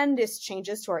tremendous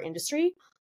changes to our industry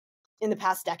in the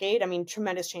past decade.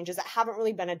 Tremendous changes that haven't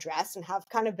really been addressed and have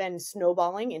kind of been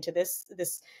snowballing into this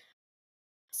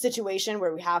situation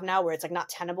where we have now, where it's like not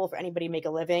tenable for anybody to make a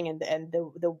living, and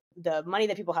the money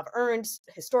that people have earned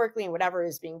historically and whatever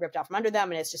is being ripped out from under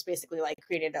them, and it's just basically like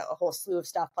created a whole slew of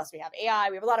stuff. Plus we have AI,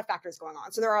 we have a lot of factors going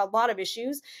on. So there are a lot of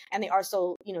issues, and they are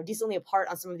so decently apart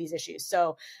on some of these issues.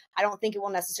 So I don't think it will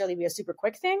necessarily be a super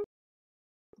quick thing.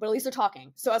 but at least they're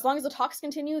talking. So as long as the talks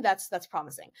continue, that's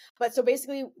promising. But so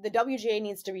basically the WGA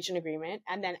needs to reach an agreement.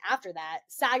 And then after that,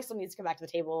 SAG still needs to come back to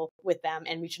the table with them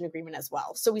and reach an agreement as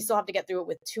well. So we still have to get through it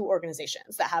with two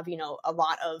organizations that have, a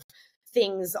lot of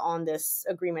things on this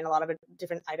agreement, a lot of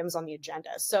different items on the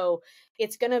agenda. So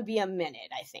it's going to be a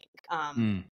minute, I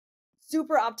think.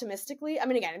 Super optimistically, I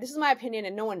mean, again, this is my opinion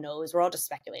and no one knows, we're all just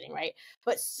speculating, right?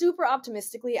 But super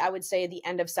optimistically, I would say the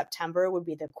end of September would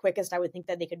be the quickest I would think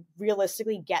that they could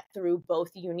realistically get through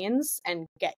both unions and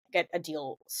get a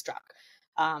deal struck,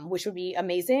 which would be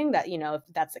amazing that, if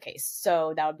that's the case.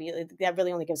 So that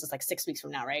really only gives us like 6 weeks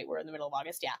from now, right? We're in the middle of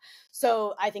August. Yeah.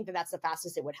 So I think that that's the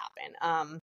fastest it would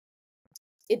happen.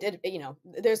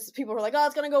 There's people who are like, oh,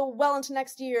 it's going to go well into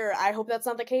next year. I hope that's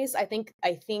not the case.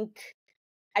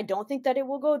 I don't think that it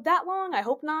will go that long. I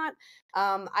hope not.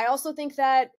 I also think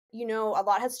that, a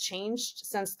lot has changed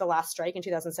since the last strike in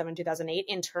 2007, 2008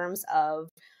 in terms of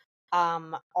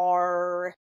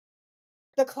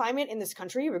the climate in this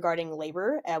country regarding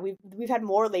labor. We've had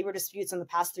more labor disputes in the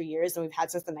past 3 years than we've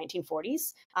had since the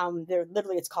 1940s.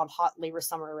 It's called hot labor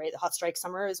summer, right? The hot strike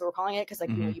summer is what we're calling it. Cause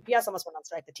UPS almost went on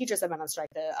strike. The teachers have been on strike.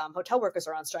 The hotel workers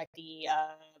are on strike.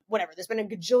 Whatever. There's been a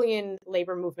gajillion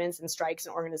labor movements and strikes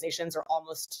and organizations or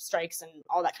almost strikes and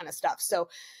all that kind of stuff. So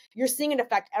you're seeing it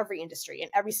affect every industry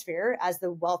and every sphere as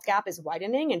the wealth gap is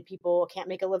widening and people can't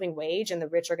make a living wage and the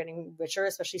rich are getting richer,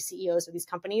 especially CEOs of these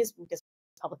companies because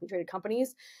publicly traded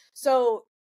companies. So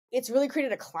it's really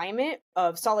created a climate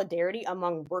of solidarity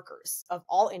among workers of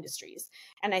all industries.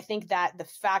 And I think that the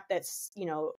fact that,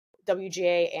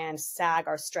 WGA and SAG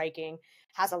are striking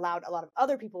has allowed a lot of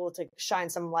other people to shine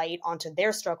some light onto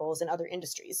their struggles in other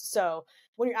industries. So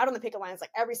when you're out on the picket lines, like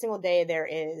every single day, there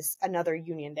is another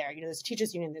union there. There's a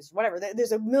teachers union, there's whatever.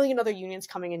 There's a million other unions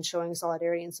coming and showing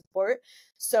solidarity and support.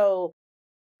 So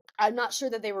I'm not sure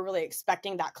that they were really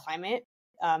expecting that climate.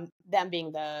 Them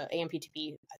being the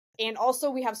AMPTP. And also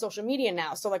we have social media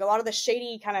now. So like a lot of the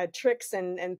shady kind of tricks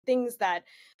and things that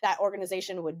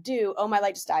organization would do. Oh, my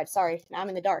light just died. Sorry. Now I'm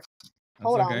in the dark.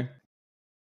 Hold on.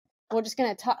 We're just going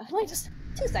to talk. Like just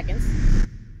 2 seconds.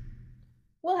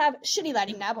 We'll have shitty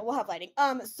lighting now, but we'll have lighting.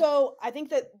 So I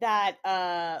think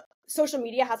that social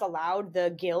media has allowed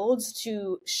the guilds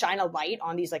to shine a light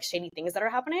on these like shady things that are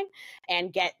happening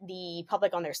and get the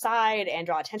public on their side and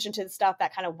draw attention to the stuff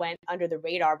that kind of went under the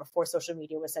radar before social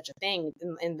media was such a thing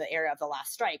in the era of the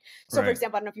last strike. So right. For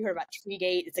example, I don't know if you heard about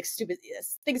Treegate. It's like stupid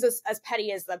things as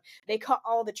petty as they cut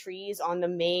all the trees on the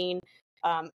main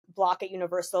block at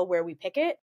Universal where we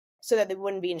picket so that they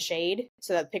wouldn't be in shade,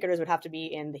 so that picketers would have to be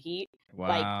in the heat.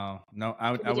 Wow. No,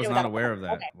 I was not aware of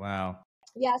that. Okay. Wow.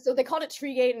 Yeah, so they called it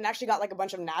Treegate and actually got like a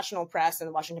bunch of national press and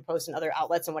the Washington Post and other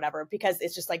outlets and whatever, because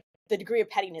it's just like the degree of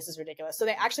pettiness is ridiculous. So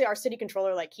they actually, our city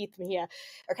controller, like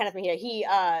Kenneth Mejia, he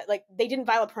they didn't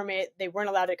file a permit. They weren't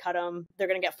allowed to cut them. They're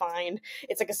going to get fined.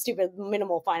 It's like a stupid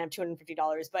minimal fine of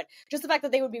 $250. But just the fact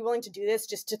that they would be willing to do this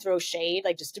just to throw shade,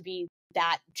 like just to be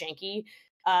that janky,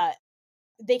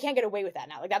 they can't get away with that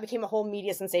now. Like that became a whole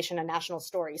media sensation, a national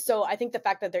story. So I think the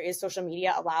fact that there is social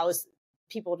media allows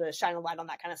people to shine a light on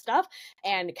that kind of stuff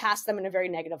and cast them in a very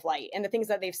negative light. And the things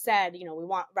that they've said, we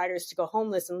want riders to go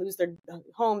homeless and lose their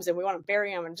homes and we want to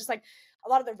bury them. And just like a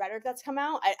lot of the rhetoric that's come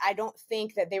out, I don't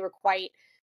think that they were quite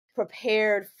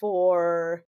prepared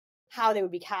for how they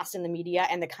would be cast in the media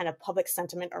and the kind of public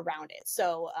sentiment around it.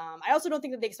 So I also don't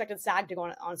think that they expected SAG to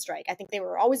go on strike. I think they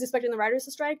were always expecting the riders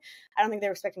to strike. I don't think they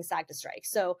were expecting SAG to strike.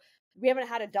 So we haven't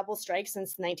had a double strike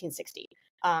since 1960.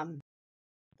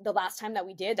 The last time that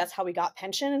we did, that's how we got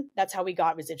pension. That's how we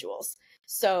got residuals.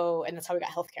 So, and that's how we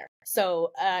got healthcare.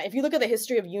 So if you look at the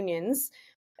history of unions,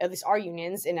 at least our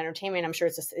unions in entertainment, I'm sure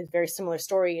it's a very similar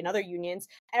story in other unions.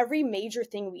 Every major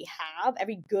thing we have,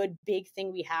 every good, big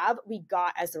thing we have, we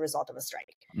got as the result of a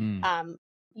strike.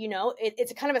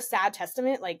 It's a kind of a sad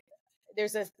testament. Like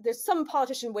there's some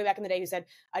politician way back in the day who said,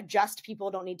 just people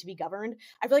don't need to be governed.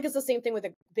 I feel like it's the same thing with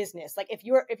a business. Like if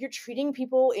you're treating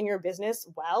people in your business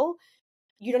well,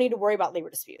 you don't need to worry about labor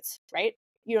disputes, right?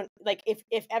 You don't like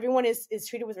if everyone is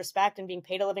treated with respect and being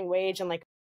paid a living wage and like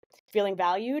feeling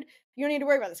valued, you don't need to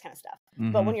worry about this kind of stuff.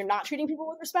 Mm-hmm. But when you're not treating people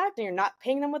with respect and you're not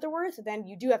paying them what they're worth, then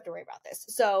you do have to worry about this.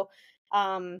 So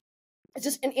it's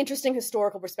just an interesting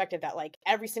historical perspective that like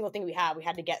every single thing we had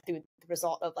to get through the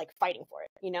result of like fighting for it,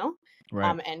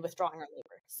 right. And withdrawing our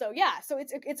labor. So yeah, so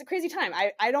it's a crazy time.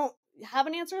 I don't have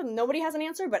an answer. Nobody has an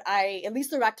answer, but at least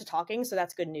they're back to talking. So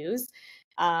that's good news.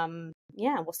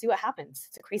 We'll see what happens.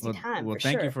 It's a crazy time. Well,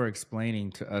 thank you for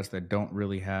explaining to us that don't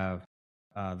really have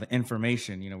the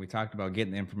information. We talked about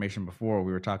getting the information before.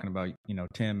 We were talking about,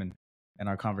 Tim and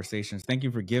our conversations. Thank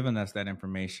you for giving us that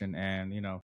information. And,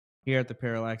 here at the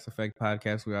Parallax Effect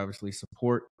Podcast, we obviously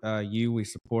support you. We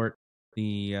support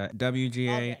the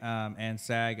WGA and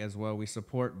SAG as well. We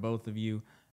support both of you,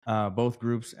 both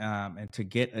groups, and to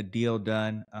get a deal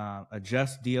done, a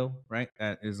just deal, right?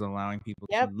 That is allowing people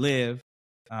to live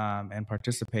and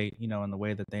participate, you know, in the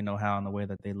way that they know how, in the way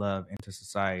that they love into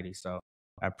society. So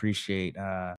I appreciate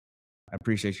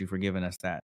you for giving us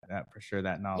that for sure,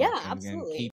 that knowledge. Yeah, and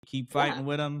absolutely. keep fighting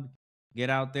with them. Get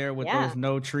out there with those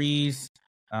no trees.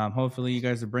 Hopefully you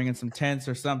guys are bringing some tents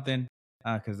or something,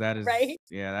 because that is right.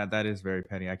 that is very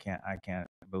petty. I can't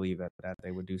believe that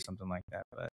they would do something like that.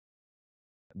 But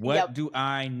what do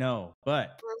I know?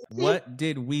 But what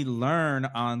did we learn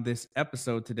on this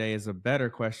episode today is a better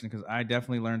question, because I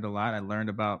definitely learned a lot. I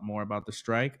learned more about the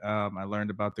strike. I learned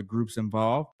about the groups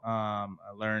involved. I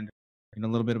learned a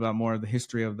little bit about more of the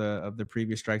history of the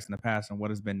previous strikes in the past and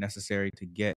what has been necessary to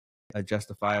get a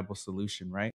justifiable solution,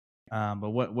 right? But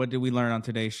what did we learn on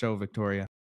today's show, Victoria?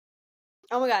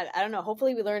 Oh my God, I don't know.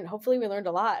 Hopefully we learned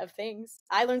a lot of things.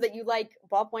 I learned that you like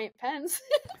ballpoint pens.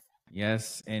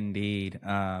 Yes, indeed.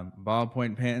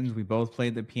 Ballpoint pens. We both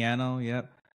played the piano. Yep.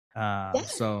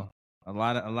 So a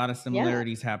lot of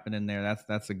similarities happen in there.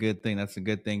 That's a good thing. That's a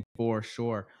good thing for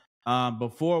sure.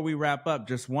 Before we wrap up,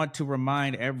 just want to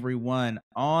remind everyone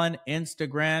on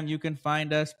Instagram, you can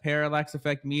find us Parallax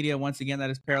Effect Media. Once again, that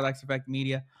is Parallax Effect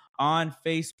Media. On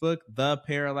Facebook, the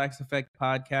Parallax Effect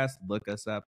Podcast. Look us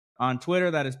up. On Twitter,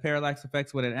 that is Parallax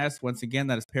Effects with an S. Once again,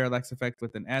 that is Parallax Effect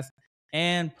with an S.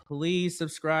 And please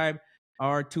subscribe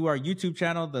to our YouTube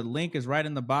channel. The link is right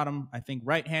in the bottom, I think,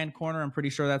 right-hand corner. I'm pretty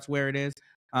sure that's where it is.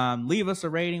 Leave us a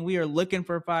rating. We are looking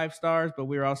for 5 stars, but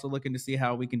we're also looking to see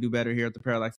how we can do better here at the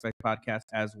Parallax Effect Podcast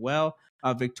as well.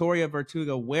 Victoria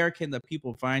Vertuga, where can the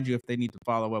people find you if they need to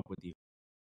follow up with you?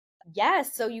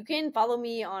 Yes, so you can follow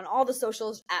me on all the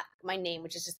socials at my name,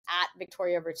 which is just at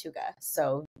Victoria Vertuga.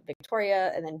 So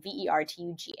Victoria and then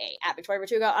Vertuga at Victoria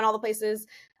Vertuga on all the places.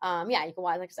 You can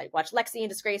watch, like I said, watch Lexi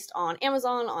and DisGraced on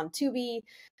Amazon, on Tubi,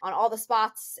 on all the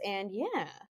spots. And yeah,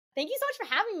 thank you so much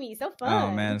for having me. So fun.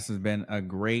 Oh man, this has been a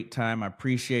great time. I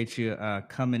appreciate you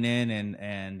coming in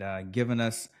and giving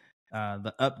us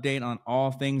the update on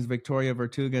all things Victoria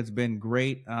Vertuga. It's been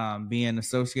great being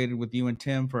associated with you and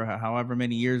Tim for however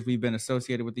many years we've been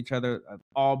associated with each other.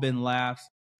 All been laughs,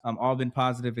 all been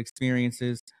positive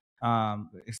experiences,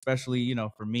 especially,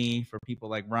 for me, for people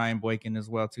like Ryan Boykin as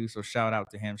well, too. So shout out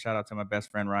to him. Shout out to my best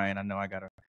friend, Ryan. I know I got to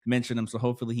mention him. So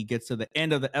hopefully he gets to the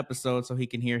end of the episode so he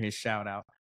can hear his shout out.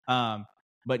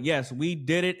 But yes, we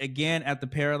did it again at the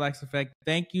Parallax Effect.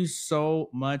 Thank you so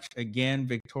much again,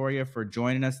 Victoria, for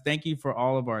joining us. Thank you for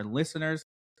all of our listeners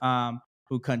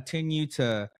who continue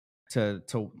to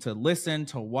listen,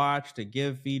 to watch, to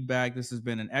give feedback. This has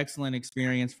been an excellent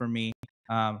experience for me.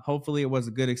 Hopefully it was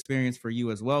a good experience for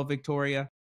you as well, Victoria.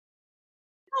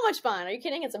 So much fun. Are you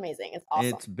kidding? It's amazing. It's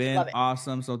awesome. It's been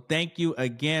awesome. So thank you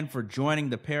again for joining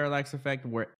the Parallax Effect,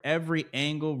 where every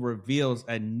angle reveals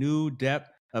a new depth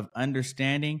of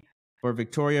understanding. For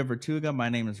Victoria Vertuga, my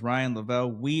name is Ryan Lavelle.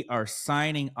 We are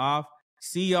signing off.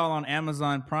 See y'all on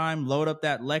Amazon Prime. Load up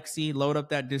that Lexi, load up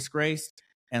that DisGraced,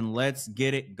 and let's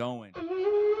get it going.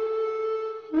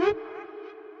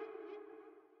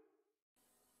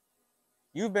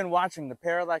 You've been watching the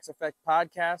Parallax Effect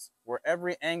Podcast, where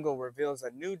every angle reveals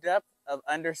a new depth of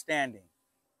understanding.